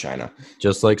from China.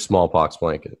 Just like smallpox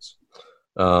blankets.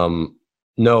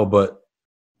 No, but,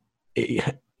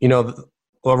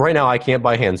 right now I can't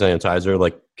buy hand sanitizer.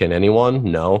 Like, can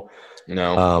anyone? No.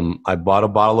 I bought a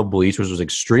bottle of bleach, which was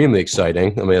extremely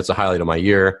exciting. I mean, it's a highlight of my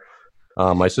year.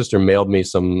 My sister mailed me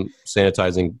some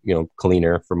sanitizing,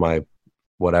 cleaner for my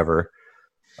whatever.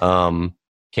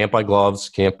 Can't buy gloves,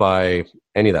 can't buy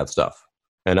any of that stuff.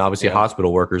 And obviously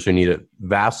hospital workers who need it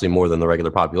vastly more than the regular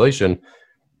population,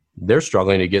 they're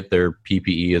struggling to get their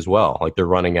PPE as well. Like, they're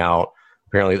running out.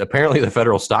 Apparently the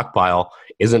federal stockpile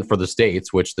isn't for the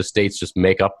states, which the states just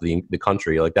make up the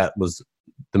country. Like, that was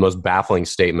the most baffling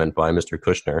statement by Mr.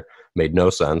 Kushner. Made no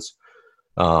sense.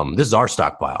 This is our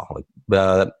stockpile.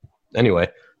 Anyway.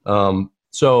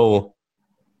 So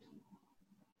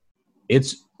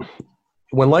it's,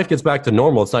 when life gets back to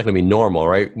normal, it's not going to be normal,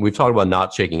 right? We've talked about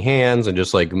not shaking hands and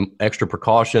just like extra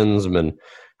precautions. I mean,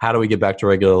 how do we get back to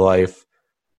regular life?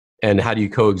 And how do you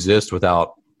coexist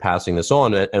without passing this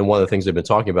on? And one of the things they've been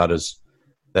talking about is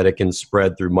that it can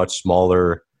spread through much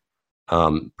smaller,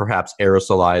 perhaps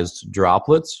aerosolized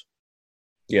droplets.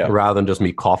 Yeah. Rather than just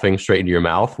me coughing straight into your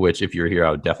mouth, which if you're here,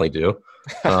 I would definitely do.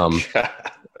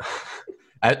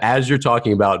 As you're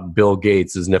talking about Bill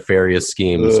Gates' nefarious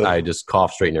schemes, I just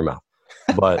cough straight in your mouth.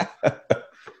 But,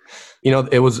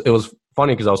 it was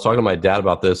funny because I was talking to my dad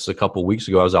about this a couple weeks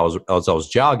ago as I was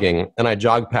jogging, and I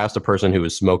jogged past a person who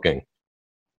was smoking.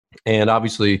 And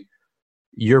obviously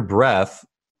your breath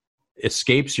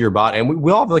escapes your body. And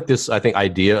we all have like this, I think,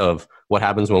 idea of what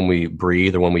happens when we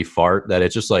breathe or when we fart, that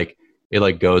it's just like, it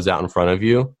like goes out in front of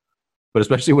you. But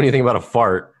especially when you think about a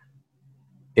fart,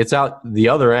 it's out the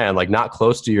other end, like not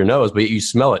close to your nose, but you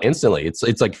smell it instantly.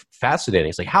 It's like fascinating.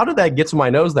 It's like, how did that get to my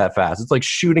nose that fast? It's like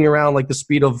shooting around like the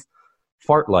speed of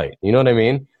fart light. You know what I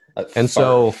mean?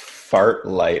 Fart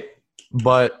light.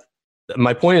 But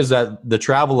my point is that the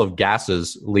travel of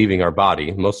gases leaving our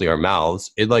body, mostly our mouths,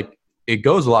 it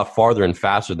goes a lot farther and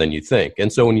faster than you think.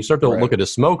 And so when you start to look at a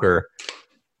smoker,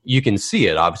 you can see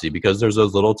it, obviously, because there's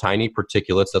those little tiny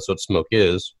particulates. That's what smoke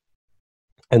is.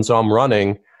 And so I'm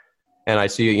running, and I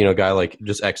see, a guy like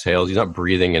just exhales. He's not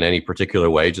breathing in any particular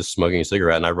way, just smoking a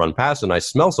cigarette. And I run past and I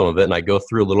smell some of it, and I go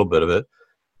through a little bit of it.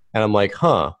 And I'm like,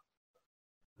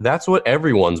 that's what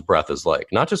everyone's breath is like.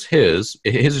 Not just his.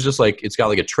 His is just like, it's got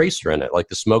like a tracer in it. Like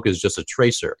the smoke is just a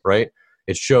tracer, right?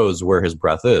 It shows where his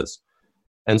breath is.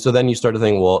 And so then you start to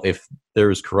think, well, if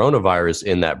there's coronavirus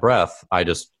in that breath, I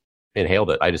just inhaled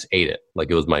it. I just ate it.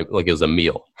 Like it was a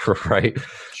meal, right?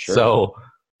 Sure. So,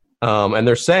 and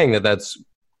they're saying that that's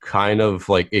kind of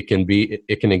like, it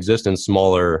can exist in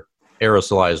smaller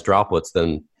aerosolized droplets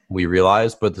than we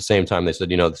realize. But at the same time, they said,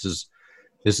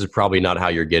 this is probably not how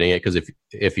you're getting it. Because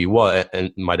if he was,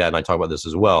 and my dad and I talk about this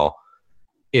as well,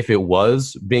 if it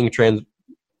was being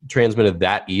transmitted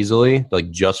that easily,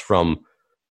 like just from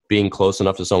being close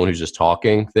enough to someone who's just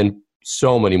talking, then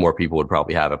so many more people would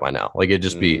probably have it by now. Like it'd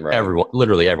just be everyone,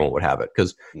 literally everyone would have it.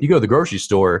 Because you go to the grocery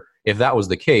store, if that was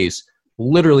the case,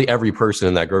 literally every person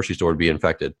in that grocery store would be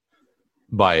infected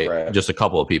by just a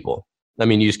couple of people. I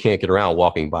mean, you just can't get around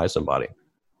walking by somebody.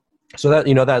 So that,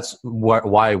 that's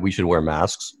why we should wear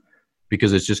masks,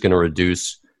 because it's just going to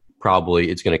reduce,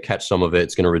 it's going to catch some of it.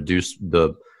 It's going to reduce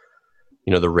the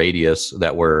radius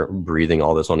that we're breathing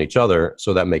all this on each other.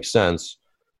 So that makes sense.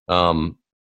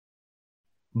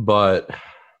 But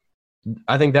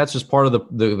I think that's just part of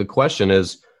the question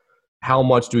is, how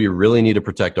much do we really need to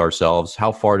protect ourselves?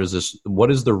 How far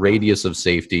what is the radius of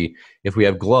safety? If we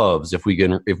have gloves, if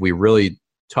we really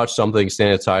touch something,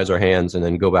 sanitize our hands, and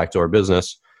then go back to our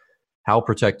business, how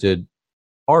protected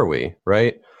are we,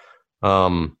 right?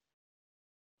 I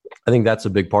think that's a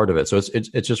big part of it. So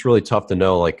it's just really tough to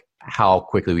know like how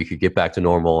quickly we could get back to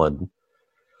normal. And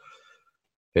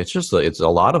It's just it's a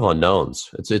lot of unknowns.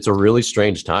 It's a really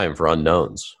strange time for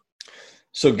unknowns.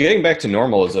 So getting back to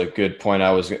normal is a good point.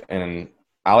 And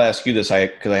I'll ask you this,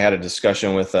 because I had a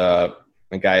discussion with a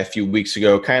guy a few weeks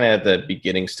ago, kind of at the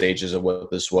beginning stages of what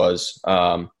this was.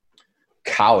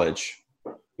 College,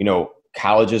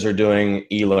 colleges are doing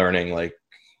e-learning, like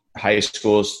high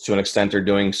schools to an extent are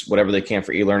doing whatever they can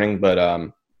for e-learning.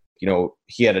 But,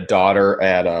 he had a daughter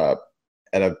at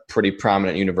a pretty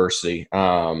prominent university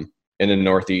in the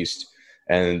Northeast,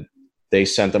 and they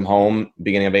sent them home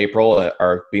beginning of April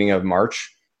or beginning of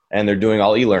March, and they're doing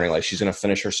all e-learning. Like she's going to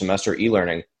finish her semester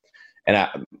e-learning.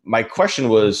 And my question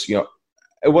was,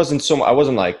 I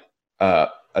wasn't like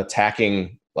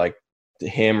attacking like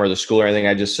him or the school or anything.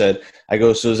 I just said,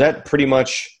 so is that pretty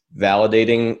much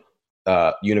validating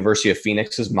University of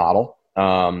Phoenix's model?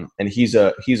 And he's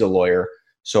a lawyer,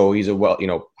 so he's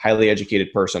a highly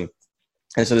educated person.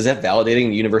 And so is that validating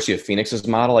the University of Phoenix's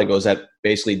model? Is that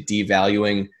basically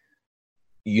devaluing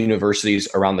universities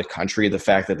around the country, the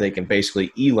fact that they can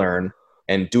basically e-learn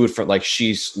and do it from, like,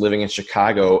 she's living in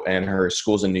Chicago and her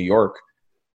school's in New York.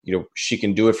 She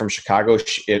can do it from Chicago.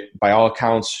 By all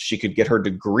accounts, she could get her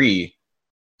degree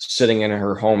sitting in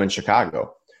her home in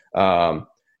Chicago. I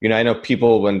know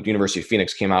people, when University of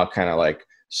Phoenix came out, kind of like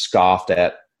scoffed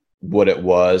at what it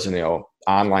was, and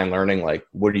online learning, like,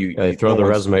 what do you they throw the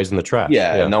resumes in the trash?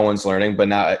 Yeah, no one's learning. But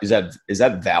now is that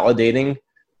validating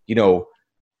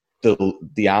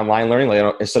the online learning?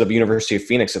 Like, instead of University of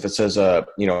Phoenix, if it says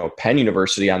Penn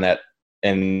University on that,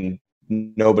 and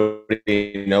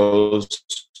nobody knows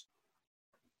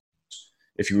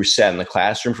if you were sat in the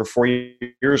classroom for 4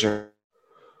 years or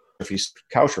if you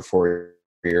couch for 4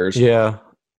 years. Yeah,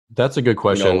 that's a good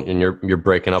question, and you're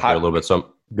breaking up there a little bit.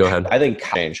 So go ahead. I think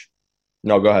change.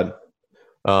 No, go ahead.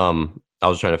 I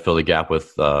was trying to fill the gap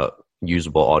with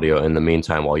usable audio in the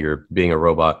meantime while you're being a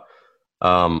robot.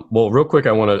 Well, real quick,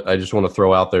 I just want to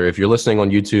throw out there, if you're listening on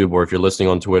YouTube or if you're listening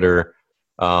on Twitter,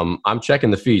 I'm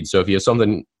checking the feed. So if you have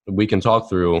something we can talk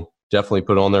through, definitely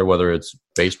put it on there, whether it's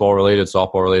baseball related,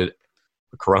 softball related,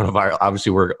 coronavirus.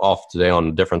 Obviously, we're off today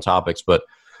on different topics, but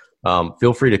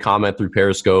feel free to comment through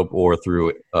Periscope or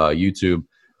through YouTube.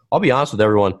 I'll be honest with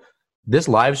everyone. This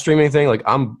live streaming thing, like,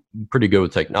 I'm pretty good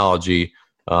with technology.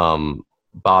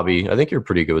 Bobby, I think you're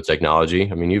pretty good with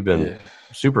technology. I mean, you've been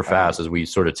super fast as we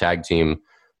sort of tag team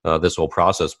this whole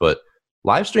process, but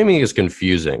live streaming is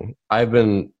confusing. Our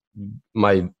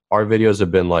videos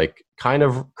have been like kind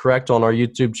of correct on our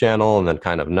YouTube channel and then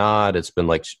kind of not. It's been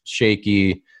like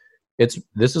shaky.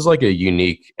 This is like a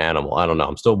unique animal. I don't know.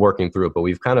 I'm still working through it, but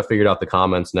we've kind of figured out the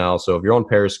comments now. So if you're on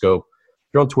Periscope,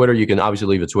 if you're on Twitter, you can obviously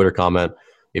leave a Twitter comment.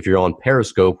 If you're on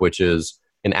Periscope, which is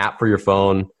an app for your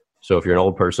phone, so if you're an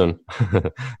old person,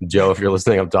 Joe, if you're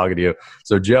listening, I'm talking to you.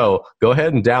 So Joe, go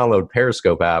ahead and download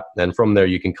Periscope app, and from there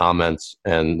you can comment,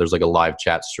 and there's like a live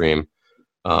chat stream.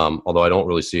 Although I don't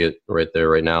really see it right there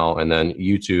right now. And then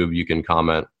YouTube, you can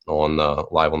comment on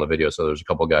live on the video. So there's a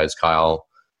couple guys, Kyle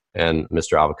and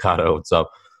Mr. Avocado. What's up?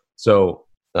 So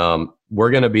we're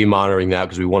going to be monitoring that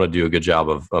because we want to do a good job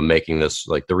of making this,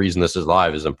 like, the reason this is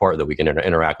live is in part that we can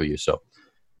interact with you. So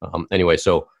anyway,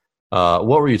 so what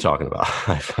were you talking about?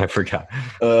 I forgot.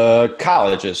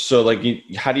 Colleges. So, like,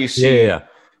 how do you see,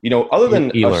 other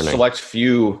than a select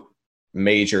few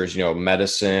majors,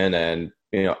 medicine and,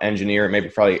 engineering,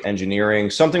 probably engineering,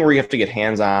 something where you have to get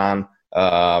hands-on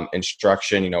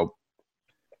instruction.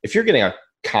 If you're getting a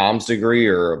comms degree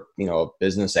or, a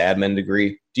business admin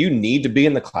degree, do you need to be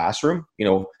in the classroom?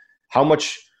 How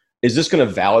much is this going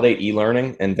to validate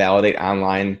e-learning and validate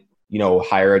online,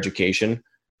 higher education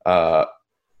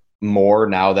more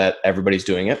now that everybody's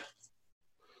doing it?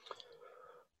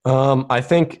 I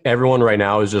think everyone right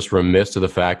now is just remiss to the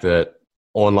fact that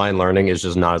online learning is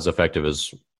just not as effective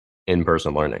as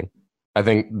in-person learning. I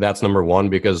think that's number one,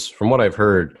 because from what I've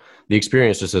heard, the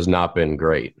experience just has not been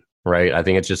great, right? I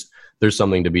think it's just, there's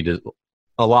something to be,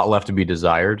 a lot left to be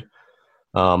desired.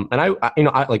 And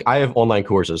I have online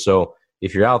courses. So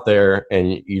if you're out there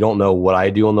and you don't know what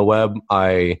I do on the web,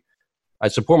 I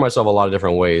support myself a lot of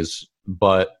different ways,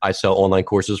 but I sell online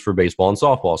courses for baseball and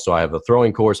softball. So I have a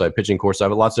throwing course, I have a pitching course, I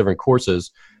have lots of different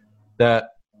courses that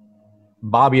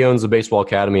Bobby owns the baseball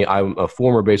academy. I'm a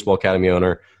former baseball academy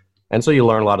owner. And so you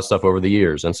learn a lot of stuff over the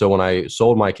years. And so when I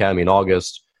sold my academy in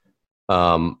August,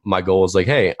 my goal was like,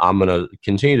 hey, I'm going to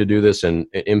continue to do this and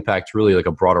impact really like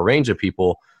a broader range of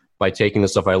people by taking the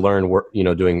stuff I learned,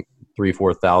 doing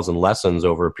 3,000-4,000 lessons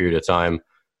over a period of time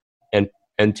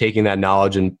and taking that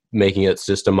knowledge and making it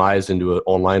systemized into an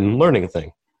online learning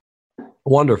thing.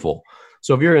 Wonderful.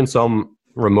 So if you're in some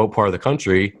remote part of the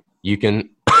country, you can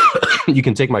you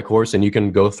can take my course and you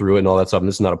can go through it and all that stuff. And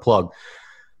this is not a plug.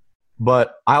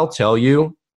 But I'll tell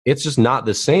you, it's just not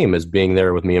the same as being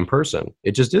there with me in person.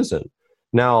 It just isn't.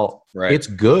 Now, Right. it's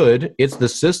good. It's the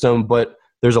system, but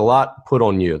there's a lot put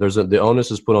on you. The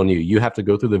onus is put on you. You have to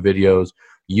go through the videos.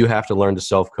 You have to learn to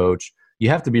self-coach. You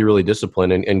have to be really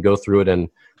disciplined and go through it.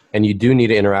 And you do need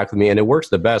to interact with me. And it works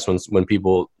the best when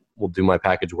people will do my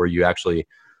package where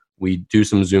we do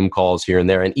some Zoom calls here and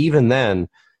there. And even then,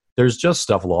 there's just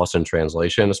stuff lost in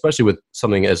translation, especially with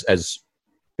something as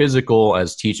physical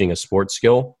as teaching a sports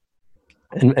skill.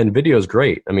 And video is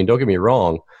great. I mean, don't get me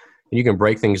wrong. You can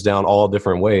break things down all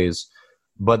different ways.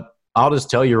 But I'll just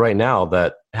tell you right now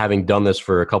that having done this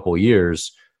for a couple of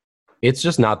years, it's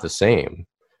just not the same.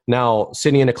 Now,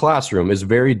 sitting in a classroom is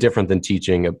very different than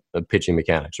teaching a pitching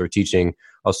mechanics or teaching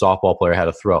a softball player how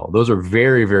to throw. Those are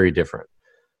very, very different.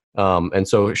 And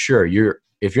so, sure,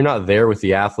 if you're not there with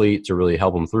the athlete to really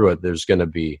help them through it, there's going to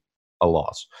be a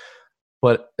loss.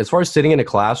 But as far as sitting in a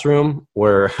classroom,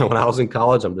 where when I was in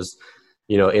college, I'm just,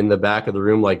 in the back of the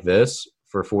room like this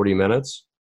for 40 minutes,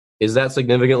 is that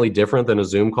significantly different than a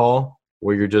Zoom call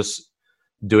where you're just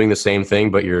doing the same thing,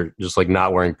 but you're just like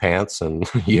not wearing pants and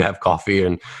you have coffee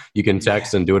and you can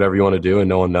text and do whatever you want to do and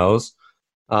no one knows?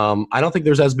 I don't think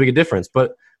there's as big a difference.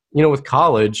 But, with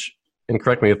college, and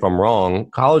correct me if I'm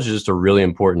wrong, college is just a really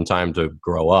important time to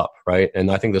grow up, right?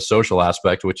 And I think the social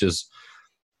aspect, which is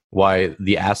why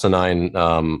the asinine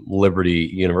Liberty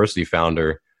University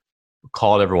founder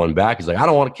called everyone back. He's like, I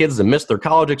don't want kids to miss their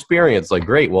college experience. Like,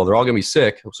 great. Well, they're all going to be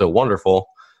sick. So wonderful.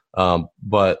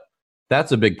 But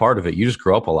that's a big part of it. You just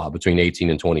grow up a lot between 18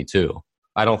 and 22.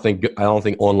 I don't think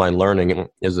online learning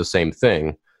is the same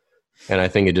thing. And I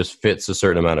think it just fits a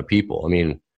certain amount of people. I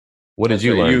mean, what did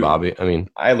you learn, Bobby? I mean,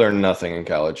 I learned nothing in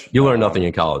college. You learned nothing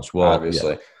in college. Well,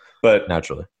 obviously. Yeah. But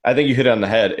naturally, I think you hit it on the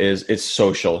head. It's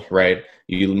social, right?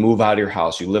 You move out of your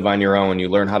house, you live on your own, you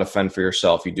learn how to fend for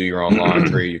yourself, you do your own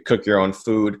laundry, you cook your own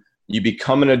food, you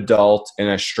become an adult in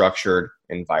a structured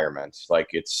environment. Like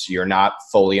you're not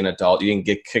fully an adult. You didn't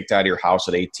get kicked out of your house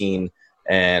at 18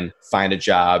 and find a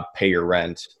job, pay your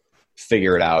rent,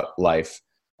 figure it out life.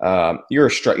 You're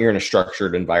in a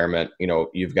structured environment.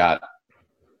 You've got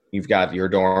your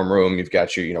dorm room, you've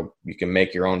got you can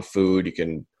make your own food,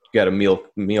 you get a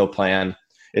meal plan.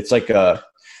 It's like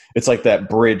that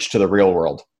bridge to the real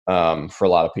world for a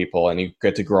lot of people, and you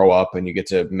get to grow up and you get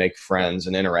to make friends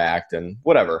and interact and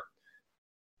whatever.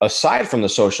 Aside from the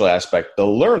social aspect, the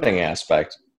learning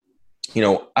aspect, I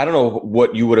don't know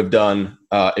what you would have done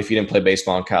if you didn't play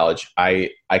baseball in college. I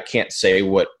can't say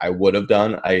what I would have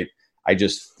done. I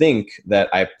just think that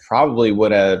I probably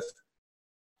would have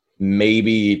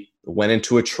maybe went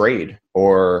into a trade,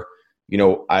 or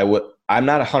I'm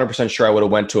not 100% sure I would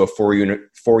have went to a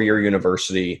four-year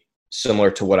university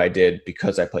similar to what I did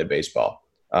because I played baseball.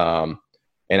 And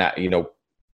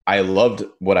I loved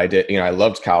what I did. I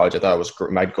loved college. I thought it was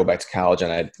great. I'd go back to college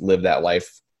and I'd live that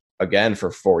life again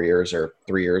for 4 years or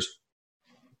 3 years.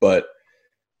 But,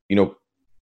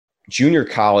 junior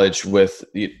college, with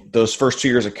those first 2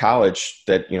 years of college,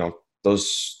 that,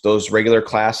 those regular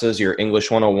classes, your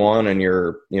English 101 and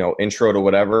your, intro to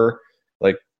whatever,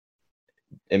 like,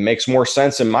 it makes more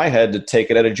sense in my head to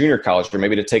take it at a junior college, or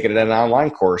maybe to take it at an online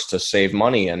course to save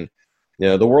money. And,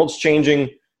 the world's changing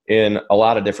in a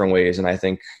lot of different ways. And I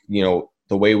think, the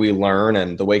way we learn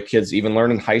and the way kids even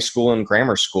learn in high school and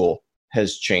grammar school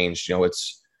has changed.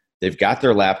 They've got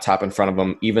their laptop in front of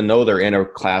them, even though they're in a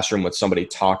classroom with somebody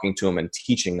talking to them and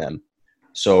teaching them.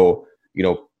 So,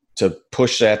 to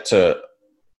push that to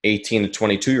 18 to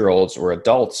 22-year-olds or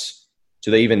adults, do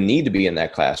they even need to be in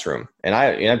that classroom? And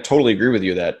I totally agree with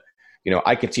you that,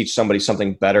 I could teach somebody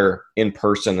something better in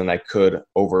person than I could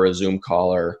over a Zoom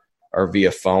call or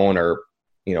via phone or,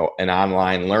 an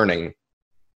online learning,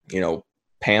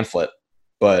 pamphlet.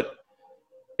 But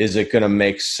is it going to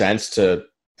make sense to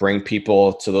bring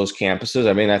people to those campuses?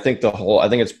 I mean, I think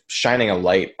it's shining a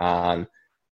light on,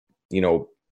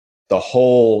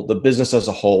 the business as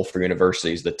a whole for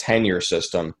universities, the tenure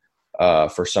system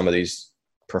for some of these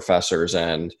professors,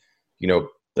 and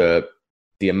the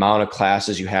amount of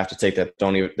classes you have to take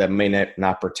that may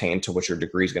not pertain to what your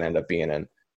degree is going to end up being in.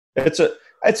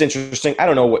 It's interesting. I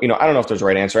don't know if there's a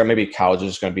right answer. Maybe college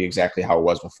is going to be exactly how it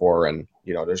was before, and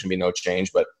there's going to be no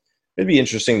change. But it'd be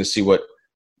interesting to see what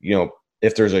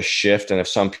if there's a shift, and if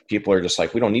some people are just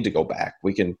like, we don't need to go back.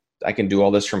 I can do all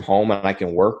this from home, and I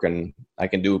can work, and I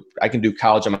can do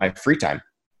college on my free time.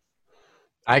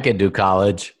 I could do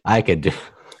college. I could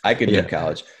do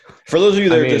college. For those of you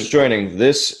that are just joining,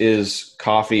 this is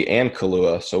coffee and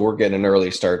Kahlua, so we're getting an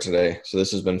early start today. So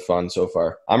this has been fun so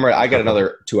far. I'm ready. I got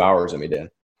another 2 hours in me, Dan.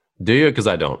 Do you? Because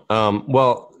I don't.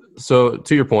 Well, so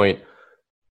to your point,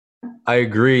 I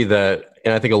agree that,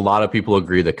 and I think a lot of people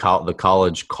agree that the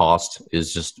college cost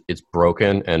is just, it's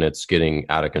broken and it's getting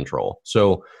out of control.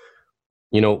 So,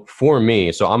 for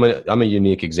me, so I'm a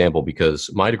unique example because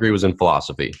my degree was in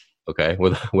philosophy, okay,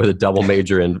 with a double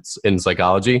major in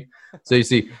psychology. So you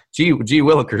see, gee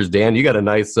Willikers, Dan, you got a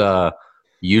nice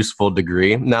useful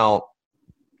degree. Now,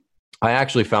 I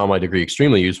actually found my degree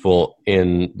extremely useful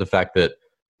in the fact that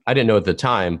I didn't know at the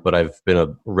time, but I've been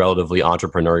a relatively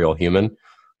entrepreneurial human.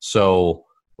 So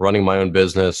running my own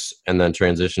business and then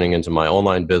transitioning into my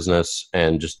online business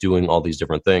and just doing all these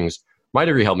different things, my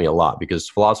degree helped me a lot because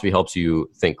philosophy helps you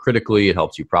think critically. It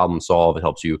helps you problem solve. It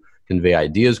helps you convey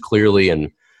ideas clearly.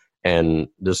 And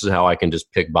this is how I can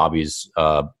just pick Bobby's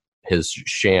his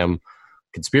sham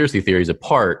conspiracy theories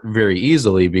apart very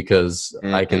easily because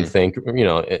I can think,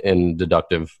 in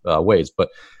deductive ways. But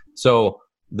so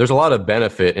there's a lot of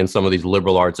benefit in some of these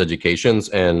liberal arts educations,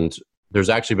 and there's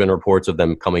actually been reports of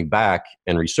them coming back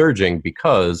and resurging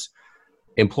because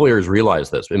employers realize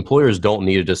this. Employers don't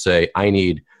need to just say, I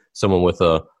need someone with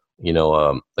a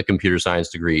computer science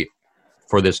degree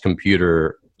for this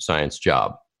computer science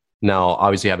job. Now,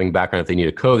 obviously having background, if they need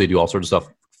a code, they do all sorts of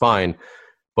stuff, fine.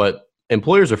 But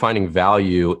employers are finding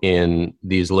value in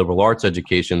these liberal arts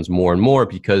educations more and more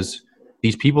because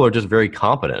these people are just very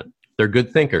competent. They're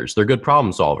good thinkers. They're good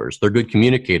problem solvers. They're good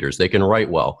communicators. They can write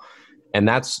well. And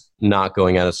that's not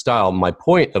going out of style. My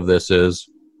point of this is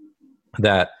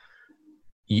that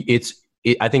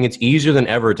I think it's easier than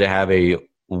ever to have a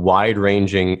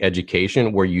wide-ranging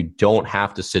education where you don't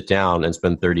have to sit down and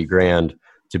spend 30 grand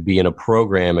to be in a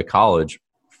program at college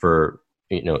for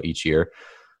each year,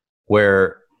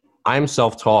 where I'm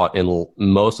self-taught in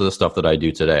most of the stuff that I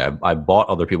do today. I bought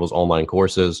other people's online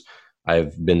courses.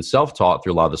 I've been self-taught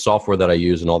through a lot of the software that I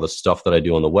use and all the stuff that I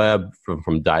do on the web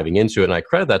from diving into it. And I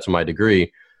credit that to my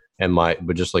degree and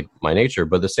but just like my nature.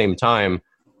 But at the same time,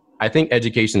 I think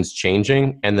education's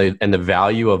changing, and the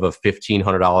value of a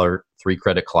 $1,500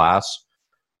 3-credit class.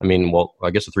 I mean, well,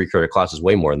 I guess a 3-credit class is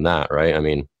way more than that, right? I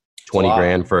mean, 20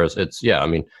 grand for us. It's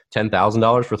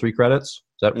 $10,000 for 3 credits. Is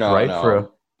that right?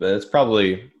 No, it's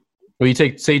probably. Well, you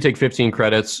take 15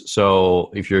 credits.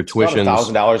 So if your tuition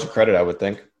 $1,000 a credit, I would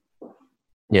think.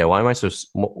 Yeah. Why am I so?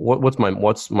 What's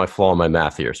my flaw in my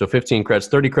math here? So 15 credits,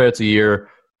 30 credits a year.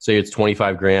 Say it's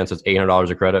 25 grand. So it's $800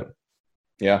 a credit.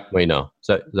 Yeah. Wait, no. Is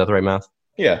that the right math?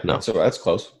 Yeah. No. That's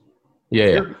close.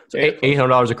 Yeah. So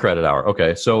 $800 a credit hour.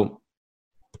 Okay. So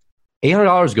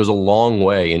 $800 goes a long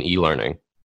way in e-learning.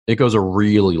 It goes a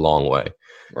really long way.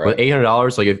 Right. But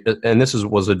 $800, and this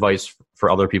was advice for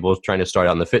other people trying to start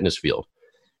out in the fitness field.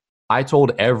 I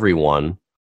told everyone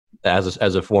as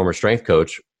a former strength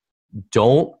coach,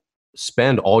 don't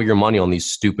spend all your money on these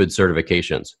stupid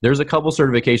certifications. There's a couple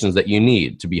certifications that you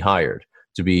need to be hired,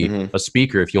 to be a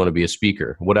speaker if you want to be a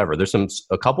speaker, whatever. There's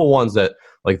a couple ones that,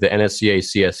 like the NSCA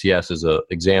CSCS is an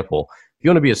example. If you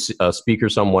want to be a speaker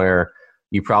somewhere,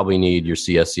 you probably need your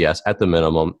CSCS at the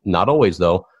minimum. Not always,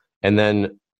 though. And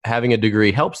then having a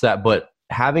degree helps that, but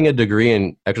having a degree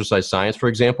in exercise science, for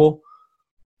example,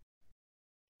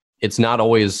 it's not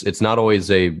always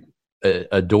a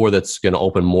door that's going to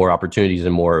open more opportunities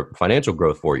and more financial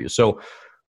growth for you. So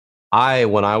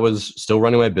when I was still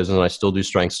running my business and I still do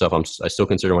strength stuff, I still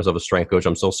consider myself a strength coach.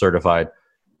 I'm still certified.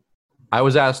 I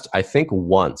was asked, I think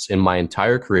once in my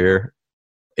entire career,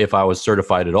 if I was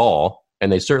certified at all.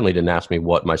 And they certainly didn't ask me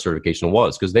what my certification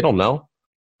was because they don't know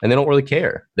and they don't really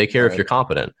care. They care if you're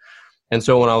competent. And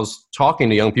so when I was talking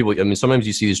to young people, I mean, sometimes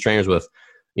you see these trainers with,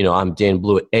 I'm Dan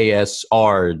Blewett,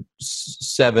 ASR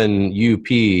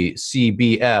 7UP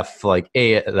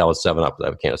CBF, that was 7-Up. I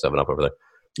can't have 7-Up over there.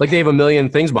 Like they have a million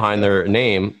things behind their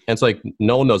name. And it's like,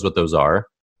 no one knows what those are.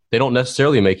 They don't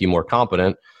necessarily make you more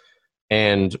competent.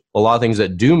 And a lot of things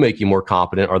that do make you more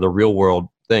competent are the real world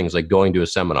things, like going to a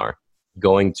seminar,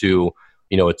 going to,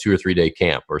 a 2 or 3 day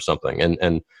camp or something.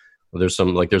 And there's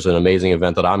an amazing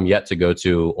event that I'm yet to go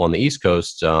to on the East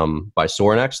Coast by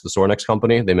Sorinex, the Sorinex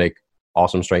company. They make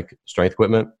awesome strength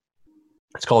equipment.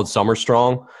 It's called Summer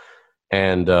Strong.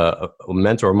 And a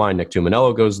mentor of mine, Nick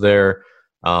Tuminello, goes there.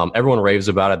 Everyone raves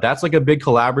about it. That's like a big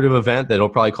collaborative event that'll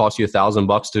probably cost you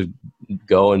 $1,000 to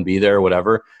go and be there or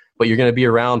whatever. But you're going to be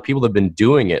around people that have been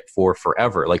doing it for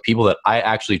forever. Like people that I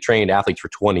actually trained athletes for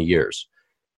 20 years.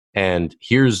 And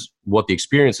here's what the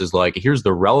experience is like. Here's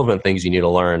the relevant things you need to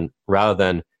learn rather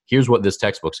than here's what this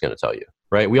textbook's going to tell you,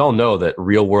 right? We all know that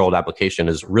real world application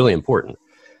is really important.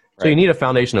 So you need a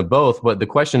foundation of both. But the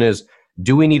question is,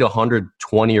 do we need $120,000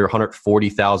 or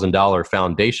 $140,000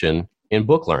 foundation in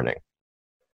book learning?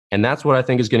 And that's what I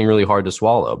think is getting really hard to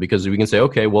swallow, because we can say,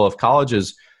 okay, well, if college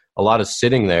is a lot of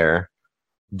sitting there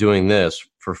doing this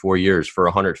for 4 years for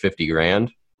 150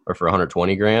 grand or for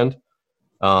 120 grand.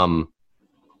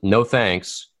 No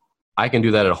thanks. I can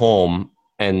do that at home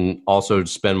and also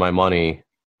spend my money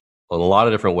in a lot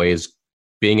of different ways,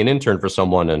 being an intern for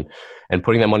someone and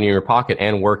putting that money in your pocket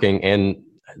and working. And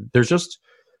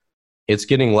it's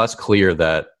getting less clear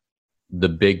that the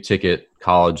big ticket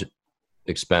college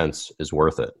expense is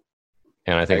worth it.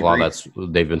 And I think a lot of that's,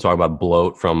 they've been talking about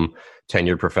bloat from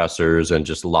tenured professors and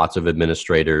just lots of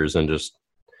administrators and just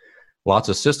lots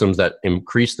of systems that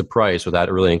increase the price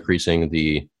without really increasing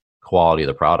the quality of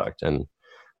the product. And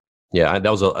yeah, I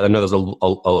know there's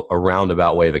a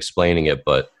roundabout way of explaining it,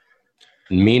 but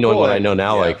me knowing what I know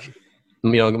now, like,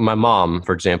 my mom,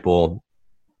 for example,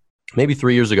 maybe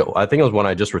 3 years ago, I think it was when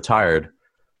I just retired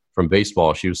from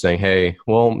baseball, she was saying, hey,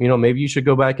 well, maybe you should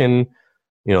go back and,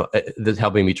 this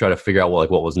helping me try to figure out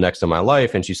what was next in my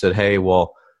life. And she said, hey,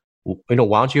 well, why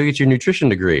don't you get your nutrition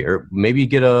degree or maybe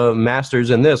get a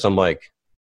master's in this? I'm like,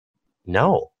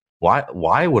 no,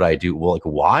 why would I do,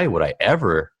 why would I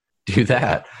ever do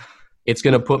that? It's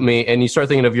going to put me, and you start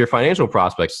thinking of your financial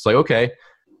prospects. It's like, okay,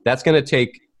 that's going to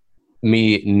take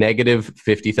me negative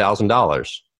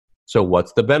 $50,000. So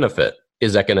what's the benefit?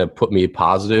 Is that going to put me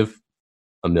positive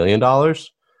 $1 million?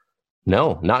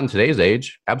 No, not in today's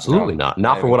age. Absolutely not.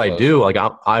 Not for what I do. Like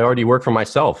I already work for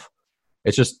myself.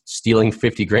 It's just stealing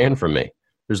 50 grand from me.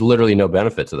 There's literally no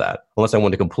benefit to that unless I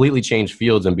want to completely change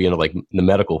fields and be in the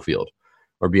medical field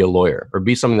or be a lawyer or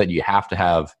be something that you have to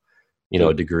have,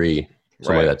 a degree,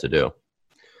 something like that to do.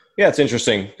 Yeah, it's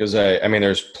interesting because I mean,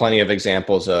 there's plenty of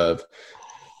examples of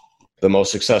the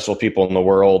most successful people in the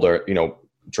world are,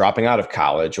 dropping out of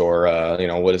college or,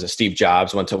 what is it? Steve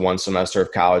Jobs went to one semester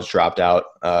of college, dropped out.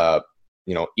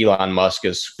 Elon Musk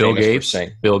is Bill Gates.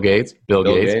 Bill Gates.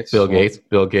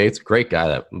 Great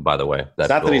guy, by the way. It's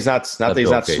not that he's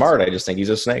not smart. I just think he's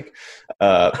a snake.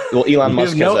 Well, Elon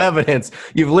Musk. You have no evidence.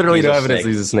 You've literally no evidence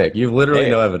he's a snake. You've literally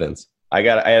no evidence. I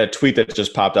had a tweet that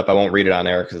just popped up. I won't read it on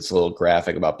air because it's a little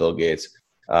graphic about Bill Gates.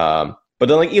 But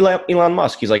then like Elon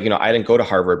Musk, he's like, I didn't go to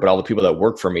Harvard, but all the people that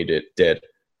worked for me did.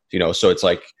 So it's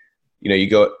like, you're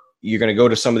going to go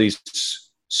to some of these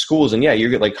schools and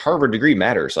you're like Harvard degree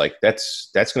matters. Like that's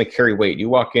going to carry weight. You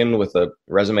walk in with a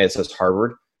resume that says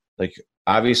Harvard, like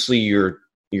obviously you're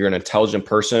an intelligent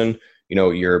person,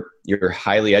 you're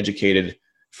highly educated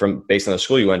based on the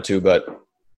school you went to, but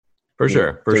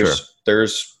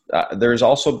there's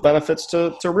also benefits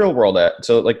to real world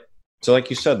so like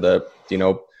you said,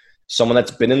 someone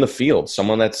that's been in the field,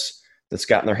 someone that's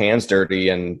gotten their hands dirty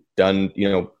and done,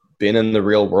 been in the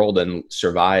real world and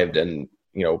survived and,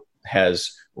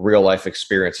 has real life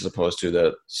experience as opposed to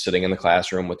the sitting in the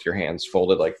classroom with your hands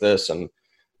folded like this and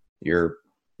you're,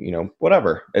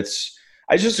 whatever. It's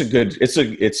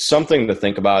something to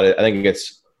think about it. I think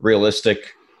it's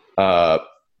realistic.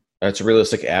 It's a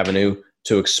realistic avenue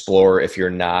to explore if you're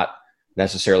not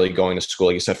necessarily going to school,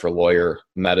 like you said, for lawyer,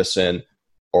 medicine,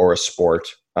 or a sport,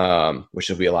 which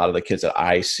will be a lot of the kids that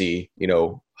I see,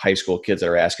 high school kids that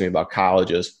are asking me about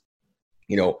colleges.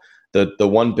 The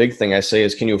one big thing I say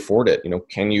is, can you afford it?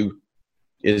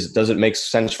 Does it make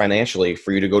sense financially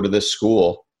for you to go to this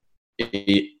school,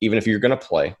 even if you're going to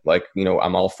play? Like,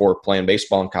 I'm all for playing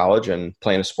baseball in college and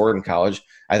playing a sport in college.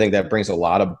 I think that brings a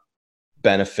lot of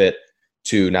benefit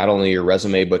to not only your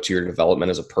resume, but to your development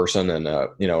as a person and,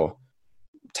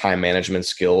 time management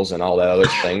skills and all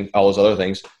those other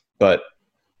things. But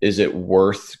is it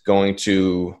worth going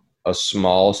to a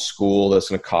small school that's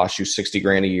going to cost you 60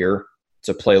 grand a year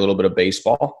to play a little bit of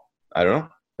baseball? I don't know.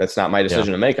 That's not my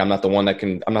decision to make. I'm not the one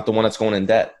that's going in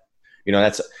debt.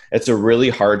 It's a really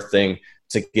hard thing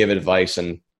to give advice.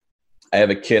 And I have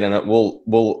a kid, and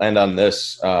we'll end on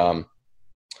this. A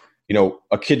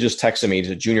kid just texted me.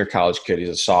 He's a junior college kid. He's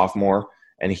a sophomore.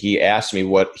 And he asked me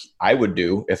what I would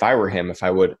do if I were him,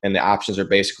 and the options are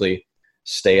basically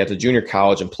stay at the junior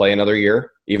college and play another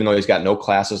year, even though he's got no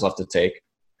classes left to take,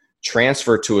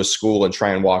 transfer to a school and try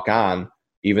and walk on,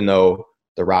 even though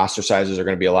the roster sizes are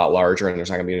going to be a lot larger and there's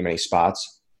not going to be many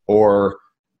spots, or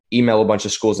email a bunch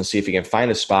of schools and see if he can find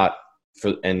a spot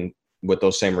and with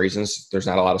those same reasons, there's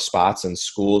not a lot of spots and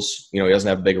schools, he doesn't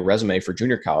have a big resume for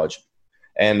junior college.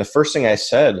 And the first thing I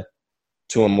said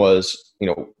to him was,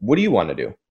 what do you want to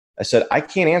do? I said, I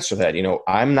can't answer that.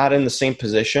 I'm not in the same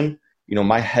position.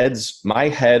 My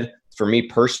head for me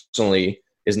personally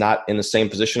is not in the same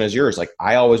position as yours. Like,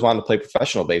 I always wanted to play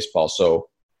professional baseball. So,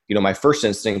 my first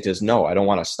instinct is no, I don't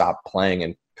want to stop playing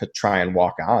and try and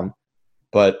walk on.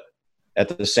 But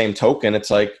at the same token,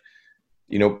 it's like,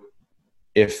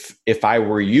 if I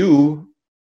were you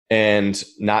and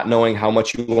not knowing how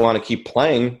much you want to keep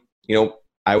playing,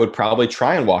 I would probably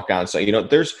try and walk on. So,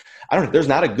 I don't know. There's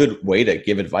not a good way to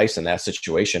give advice in that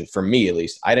situation. For me, at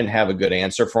least, I didn't have a good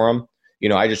answer for him.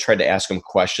 I just tried to ask him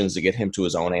questions to get him to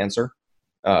his own answer.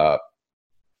 But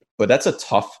that's a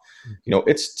tough,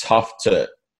 it's tough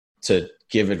to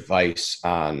give advice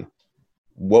on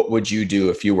what would you do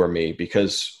if you were me,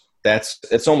 because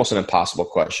it's almost an impossible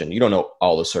question. You don't know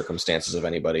all the circumstances of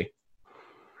anybody.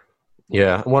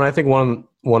 Yeah. Well, I think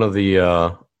one of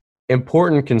the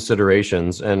important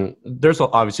considerations, and there's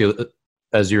obviously,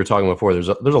 as you were talking before, there's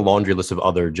a laundry list of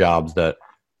other jobs that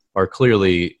are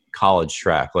clearly college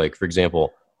track. Like, for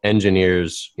example,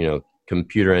 engineers,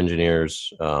 computer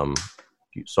engineers,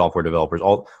 software developers,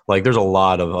 there's a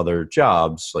lot of other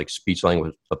jobs, like speech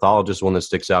language pathologist, one that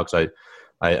sticks out because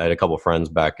I had a couple of friends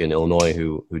back in Illinois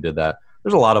who did that.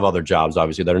 There's a lot of other jobs,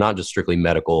 obviously, that are not just strictly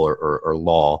medical or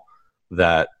law,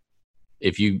 that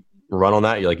if you run on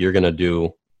that, you're going to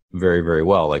do very, very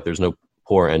well. Like, there's no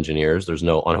poor engineers, there's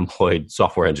no unemployed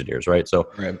software engineers, right? So,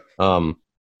 right.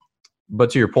 But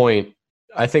to your point,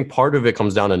 I think part of it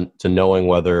comes down to knowing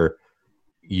whether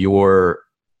you're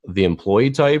the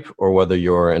employee type or whether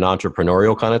you're an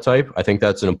entrepreneurial kind of type. I think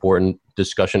that's an important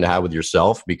discussion to have with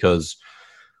yourself, because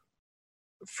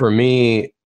for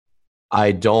me,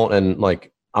 I'm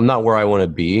not where I want to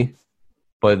be,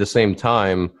 but at the same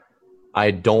time,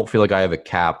 I don't feel like I have a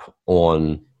cap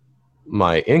on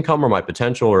my income or my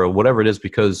potential or whatever it is,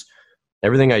 because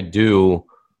everything I do,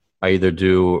 I either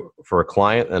do for a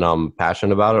client and I'm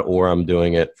passionate about it, or I'm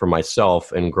doing it for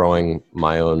myself and growing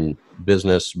my own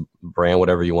business, brand,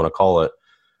 whatever you want to call it.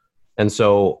 And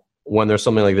so when there's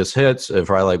something like this hits,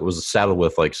 if I was saddled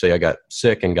with, say I got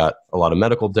sick and got a lot of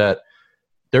medical debt,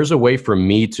 there's a way for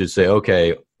me to say,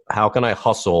 okay, how can I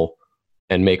hustle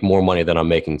and make more money than I'm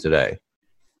making today?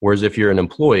 Whereas if you're an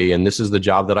employee and this is the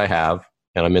job that I have,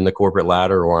 and I'm in the corporate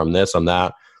ladder, or I'm this, I'm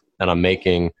that, and I'm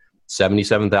making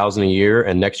 $77,000 a year,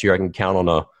 and next year I can count on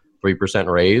a 3%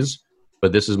 raise,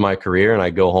 but this is my career, and I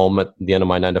go home at the end of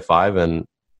my 9 to 5, and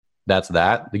that's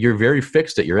that. You're very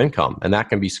fixed at your income, and that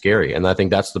can be scary. And I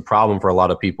think that's the problem for a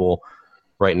lot of people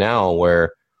right now,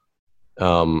 where,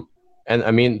 and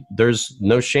I mean, there's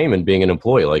no shame in being an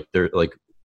employee.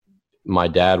 My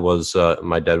dad was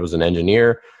an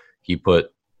engineer. He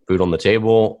put food on the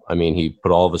table. I mean, he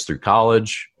put all of us through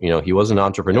college. He was an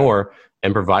entrepreneur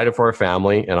and provided for our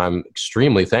family. And I'm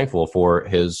extremely thankful for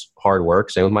his hard work.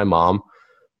 Same with my mom.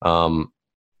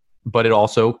 But it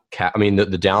also,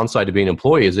 the downside to being an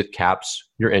employee is it caps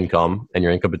your income and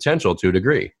your income potential to a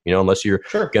degree. Unless you're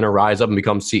going to rise up and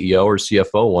become CEO or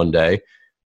CFO one day,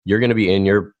 you're going to be in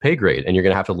your pay grade and you're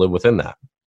going to have to live within that.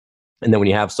 And then when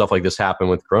you have stuff like this happen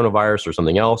with coronavirus or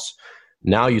something else,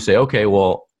 now you say, okay,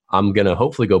 well, I'm going to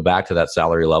hopefully go back to that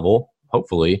salary level,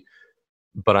 hopefully,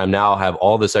 but I now have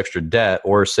all this extra debt.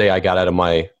 Or say I got out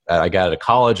of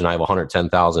college and I have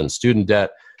 110,000 student debt,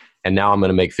 and now I'm going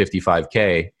to make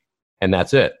 55K, and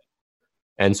that's it.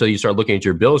 And so you start looking at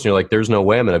your bills and you're like, there's no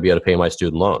way I'm going to be able to pay my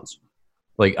student loans.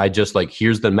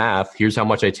 Here's the math. Here's how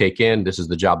much I take in. This is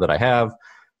the job that I have.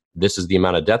 This is the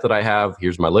amount of debt that I have.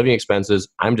 Here's my living expenses.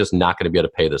 I'm just not going to be able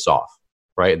to pay this off.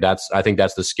 Right. I think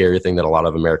that's the scary thing that a lot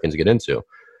of Americans get into.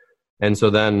 And so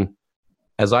then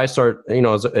as I start,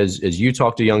 as you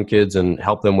talk to young kids and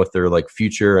help them with their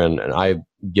future, and I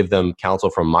give them counsel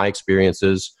from my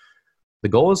experiences, the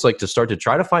goal is to start to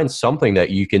try to find something that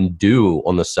you can do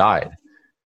on the side,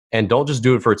 and don't just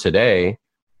do it for today,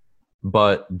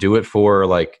 but do it for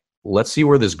let's see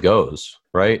where this goes.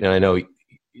 Right. And I know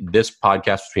this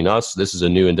podcast between us, this is a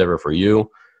new endeavor for you,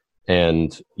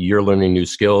 and you're learning new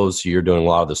skills. You're doing a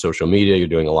lot of the social media. You're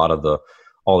doing a lot of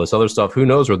all this other stuff. Who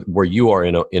knows where you are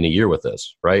in a year with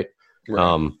this, right?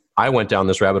 I went down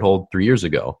this rabbit hole 3 years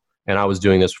ago, and I was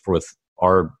doing this with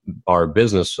our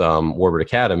business, Warbird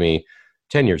Academy,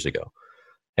 10 years ago.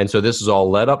 And so this is all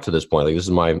led up to this point. This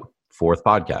is my 4th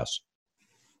podcast,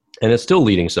 and it's still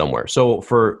leading somewhere. So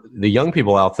for the young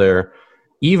people out there,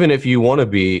 even if you want to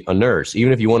be a nurse,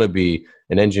 even if you want to be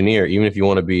an engineer, even if you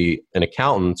want to be an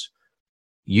accountant,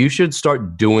 you should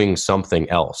start doing something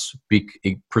else,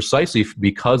 precisely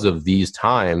because of these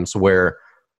times where,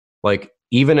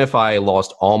 even if I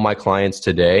lost all my clients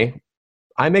today,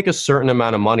 I make a certain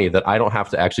amount of money that I don't have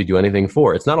to actually do anything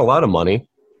for. It's not a lot of money.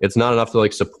 It's not enough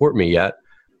to support me yet,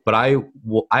 but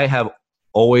I have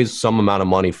always some amount of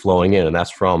money flowing in, and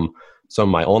that's from some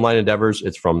of my online endeavors.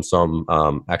 It's from some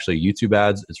actually YouTube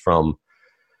ads. It's from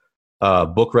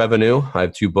book revenue. I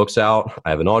have 2 books out.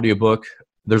 I have an audiobook.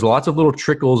 There's lots of little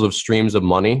trickles of streams of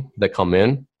money that come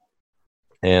in.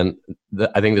 And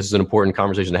I think this is an important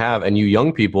conversation to have. And you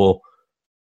young people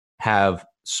have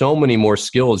so many more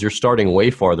skills. You're starting way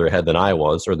farther ahead than I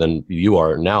was, or than you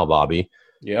are now, Bobby.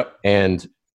 Yep. And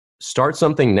start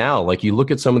something now. Like you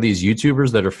look at some of these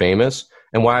YouTubers that are famous,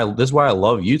 and this is why I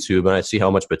love YouTube and I see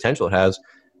how much potential it has.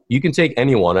 You can take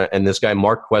anyone, and this guy,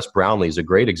 Mark Quest Brownlee, is a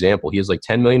great example. He has like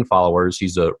 10 million followers.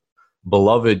 He's a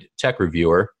beloved tech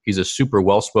reviewer. He's a super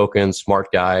well-spoken, smart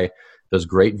guy, does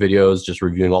great videos, just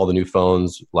reviewing all the new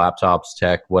phones, laptops,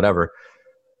 tech, whatever.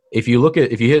 If you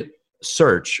hit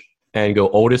search and go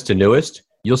oldest to newest,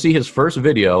 you'll see his first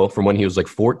video from when he was like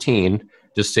 14,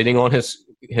 just sitting on his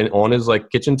like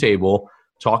kitchen table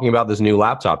talking about this new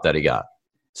laptop that he got.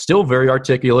 Still very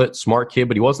articulate, smart kid,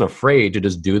 but he wasn't afraid to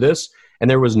just do this. And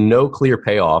there was no clear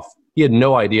payoff. He had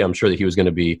no idea, I'm sure, that he was going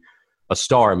to be a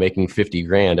star making 50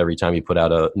 grand every time he put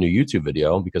out a new YouTube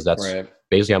video, because that's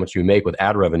basically how much you make with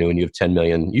ad revenue, and you have 10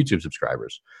 million YouTube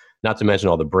subscribers. Not to mention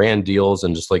all the brand deals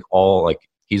and just like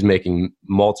he's making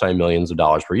multi-millions of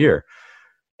dollars per year.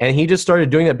 And he just started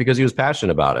doing that because he was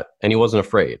passionate about it and he wasn't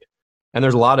afraid. And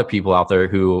there's a lot of people out there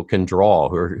who can draw,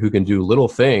 who can do little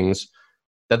things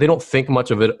that they don't think much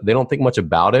of it. They don't think much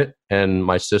about it. And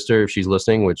my sister, if she's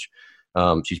listening, which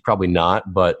she's probably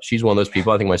not, but she's one of those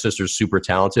people. I think my sister's super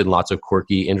talented in lots of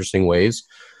quirky, interesting ways.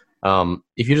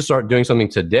 If you just start doing something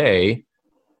today,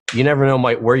 you never know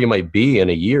where you might be in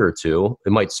a year or two.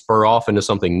 It might spur off into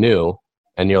something new.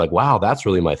 And you're like, wow, that's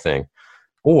really my thing.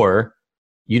 Or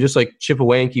you just like chip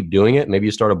away and keep doing it. Maybe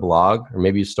you start a blog, or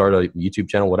maybe you start a YouTube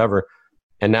channel, whatever.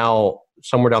 And now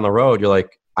somewhere down the road, you're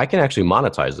like, I can actually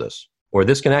monetize this, or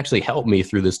this can actually help me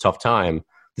through this tough time.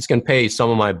 This can pay some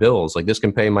of my bills. Like this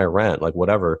can pay my rent, like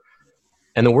whatever.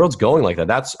 And the world's going like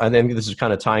that. I think this is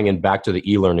kind of tying in back to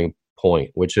the e-learning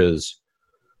point, which is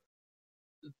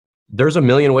there's a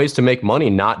million ways to make money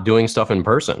not doing stuff in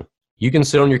person. You can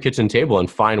sit on your kitchen table and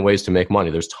find ways to make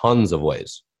money. There's tons of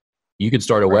ways. You could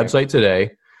start a website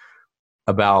today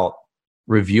about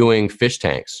reviewing fish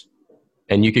tanks,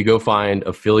 and you could go find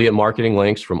affiliate marketing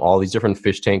links from all these different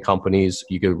fish tank companies.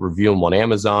 You could review them on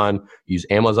Amazon, use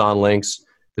Amazon links,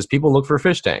 because people look for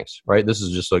fish tanks, right? This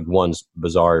is just like one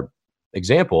bizarre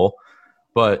example,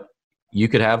 but you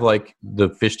could have like the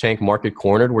fish tank market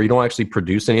cornered, where you don't actually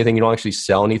produce anything. You don't actually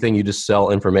sell anything. You just sell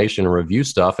information and review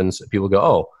stuff. And people go,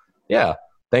 oh yeah,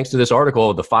 thanks to this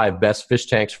article, the 5 best fish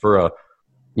tanks for a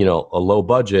low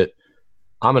budget,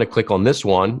 I'm going to click on this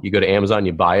one. You go to Amazon,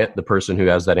 you buy it. The person who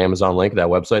has that Amazon link, that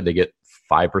website, they get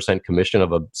 5% commission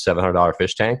of a $700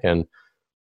 fish tank, and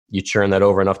you churn that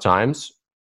over enough times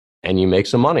and you make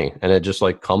some money, and it just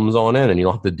like comes on in, and you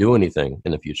don't have to do anything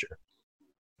in the future.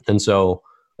 And so,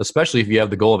 especially if you have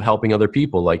the goal of helping other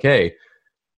people, like, hey,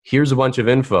 here's a bunch of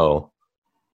info.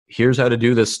 Here's how to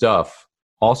do this stuff.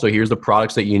 Also, here's the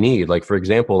products that you need. Like, for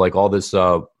example, like all this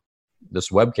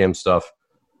webcam stuff.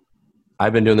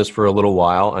 I've been doing this for a little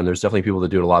while, and there's definitely people that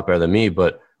do it a lot better than me,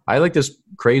 but I like this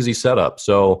crazy setup.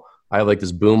 So I have like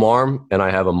this boom arm, and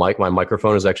I have a mic. My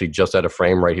microphone is actually just at a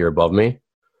frame right here above me.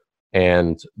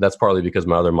 And that's partly because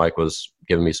my other mic was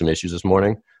giving me some issues this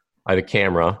morning. I have a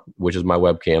camera, which is my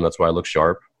webcam. That's why I look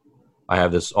sharp. I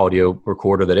have this audio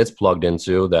recorder that it's plugged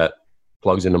into that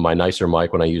plugs into my nicer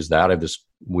mic when I use that. I have this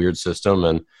weird system.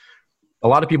 And a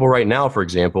lot of people right now, for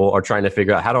example, are trying to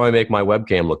figure out, how do I make my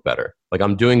webcam look better? Like,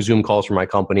 I'm doing Zoom calls for my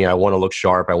company. I want to look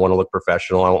sharp. I want to look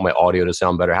professional. I want my audio to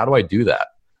sound better. How do I do that?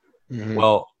 Mm-hmm.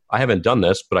 Well, I haven't done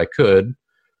this, but I could,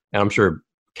 and I'm sure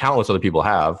countless other people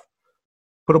have.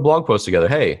 Put a blog post together.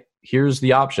 Hey, here's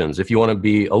the options. If you want to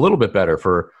be a little bit better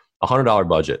for a $100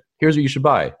 budget, here's what you should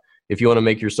buy. If you want to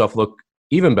make yourself look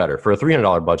even better for a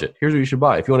 $300 budget, here's what you should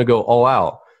buy. If you want to go all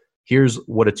out, here's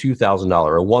what a $2,000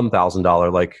 or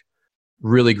 $1,000 like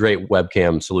really great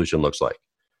webcam solution looks like.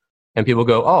 And people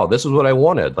go, oh, this is what I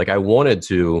wanted. Like, I wanted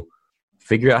to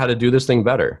figure out how to do this thing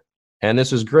better. And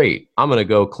this is great. I'm going to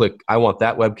go click, I want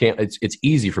that webcam. It's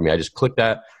easy for me. I just click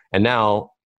that, and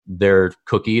now they're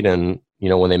cookied. And,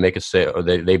 when they make a sale, or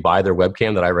they buy their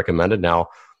webcam that I recommended, now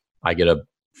I get a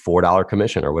 $4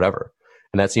 commission or whatever.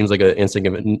 And that seems like an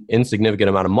insignificant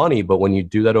amount of money. But when you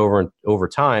do that over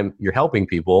time, you're helping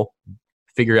people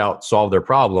solve their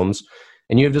problems,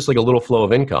 and you have just like a little flow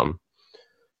of income.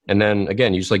 And then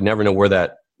again, you just like never know where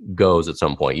that goes at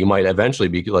some point. You might eventually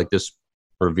be like this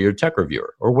revered tech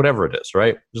reviewer or whatever it is,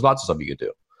 right? There's lots of stuff you could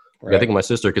do. Right. I think my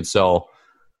sister could sell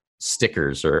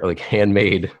stickers or like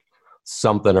handmade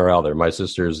something or other. My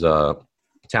sister's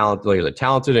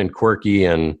talented and quirky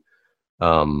and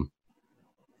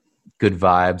good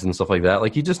vibes and stuff like that.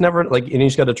 Like, you just never and you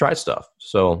just got to try stuff.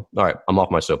 So, all right, I'm off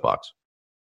my soapbox.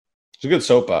 It's a good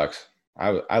soapbox.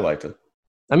 I liked it.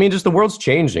 I mean, just the world's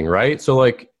changing, right? So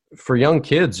like for young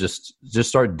kids, just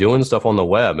start doing stuff on the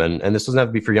web. And this doesn't have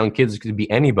to be for young kids. It could be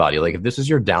anybody. Like, if this is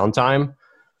your downtime,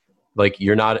 like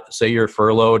you're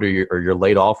furloughed or you're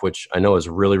laid off, which I know is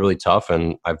really, really tough.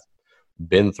 And I've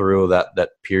been through that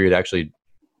period actually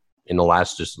in the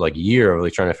last just like year of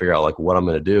really trying to figure out like what I'm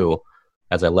going to do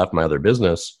as I left my other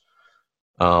business.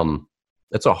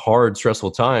 It's a hard,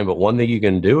 stressful time, but one thing you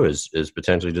can do is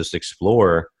potentially just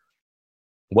explore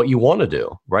what you want to do,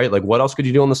 right? Like what else could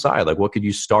you do on the side? Like what could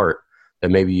you start that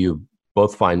maybe you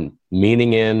both find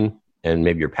meaning in and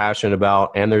maybe you're passionate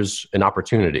about, and there's an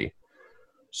opportunity.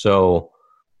 So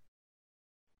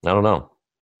I don't know.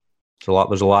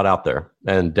 There's a lot out there,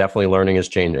 and definitely learning is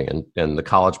changing, and the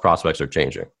college prospects are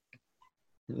changing.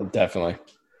 Definitely.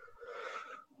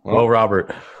 Well,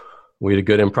 Robert, we had a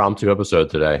good impromptu episode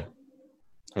today.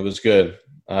 It was good.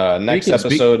 Next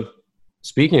episode.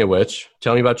 Speaking of which,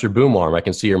 tell me about your boom arm. I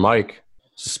can see your mic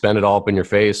suspended all up in your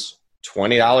face.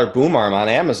 $20 boom arm on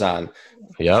Amazon.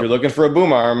 Yep. If you're looking for a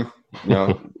boom arm,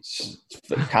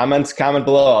 comment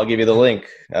below. I'll give you the link.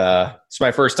 It's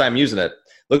my first time using it.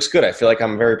 Looks good. I feel like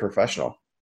I'm very professional.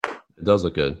 It does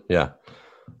look good. Yeah.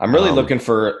 I'm really looking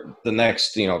for the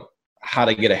next, how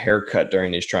to get a haircut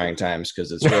during these trying times,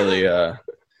 because it's really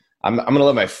I'm going to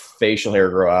let my facial hair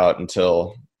grow out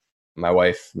until my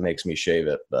wife makes me shave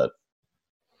it, but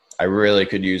I really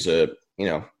could use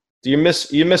you miss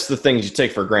the things you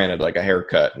take for granted, like a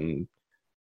haircut and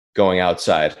going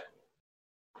outside.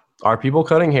 Are people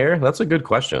cutting hair? That's a good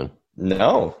question.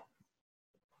 No.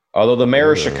 Although the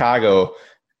mayor of Chicago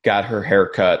got her hair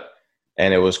cut,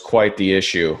 and it was quite the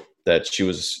issue that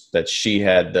she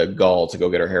had the gall to go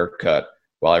get her hair cut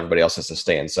while everybody else has to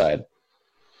stay inside.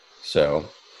 So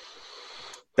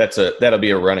that'll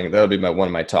be one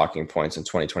of my talking points in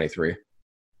 2023.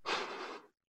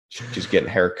 She's getting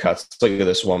haircuts. Look at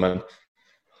this woman.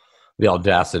 The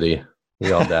audacity.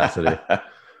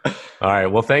 All right.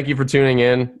 Well, thank you for tuning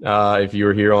in. If you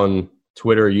were here on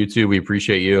Twitter or YouTube, we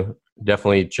appreciate you.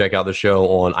 Definitely check out the show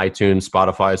on iTunes,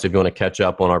 Spotify. So if you want to catch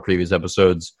up on our previous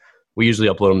episodes, we usually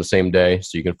upload them the same day.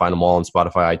 So you can find them all on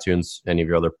Spotify, iTunes, any of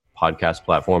your other podcast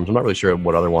platforms. I'm not really sure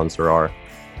what other ones there are.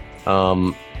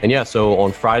 So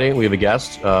on Friday, we have a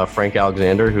guest, Frank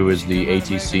Alexander, who is the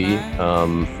ATC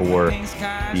for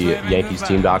the Yankees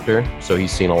team doctor. So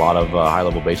he's seen a lot of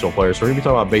high-level baseball players. So we're going to be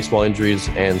talking about baseball injuries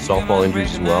and softball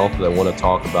injuries as well, because I want to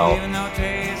talk about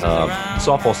the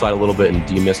softball side a little bit and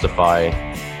demystify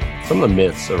some of the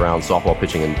myths around softball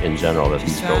pitching in general, that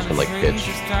these girls can pitch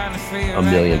a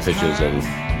million pitches and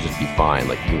just be fine.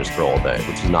 Like you can just throw all day,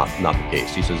 which is not the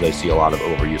case. He says they see a lot of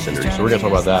overuse injuries. So we're going to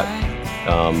talk about that.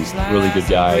 Really good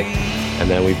guy. And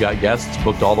then we've got guests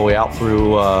booked all the way out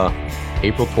through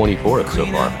April 24th so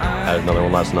far. Had another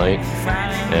one last night.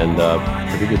 And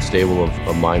pretty good stable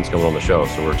of minds coming on the show.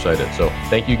 So we're excited. So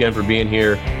thank you again for being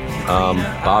here.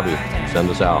 Bobby, send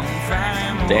us out.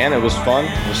 Dan, it was fun.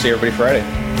 We'll see everybody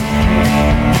Friday.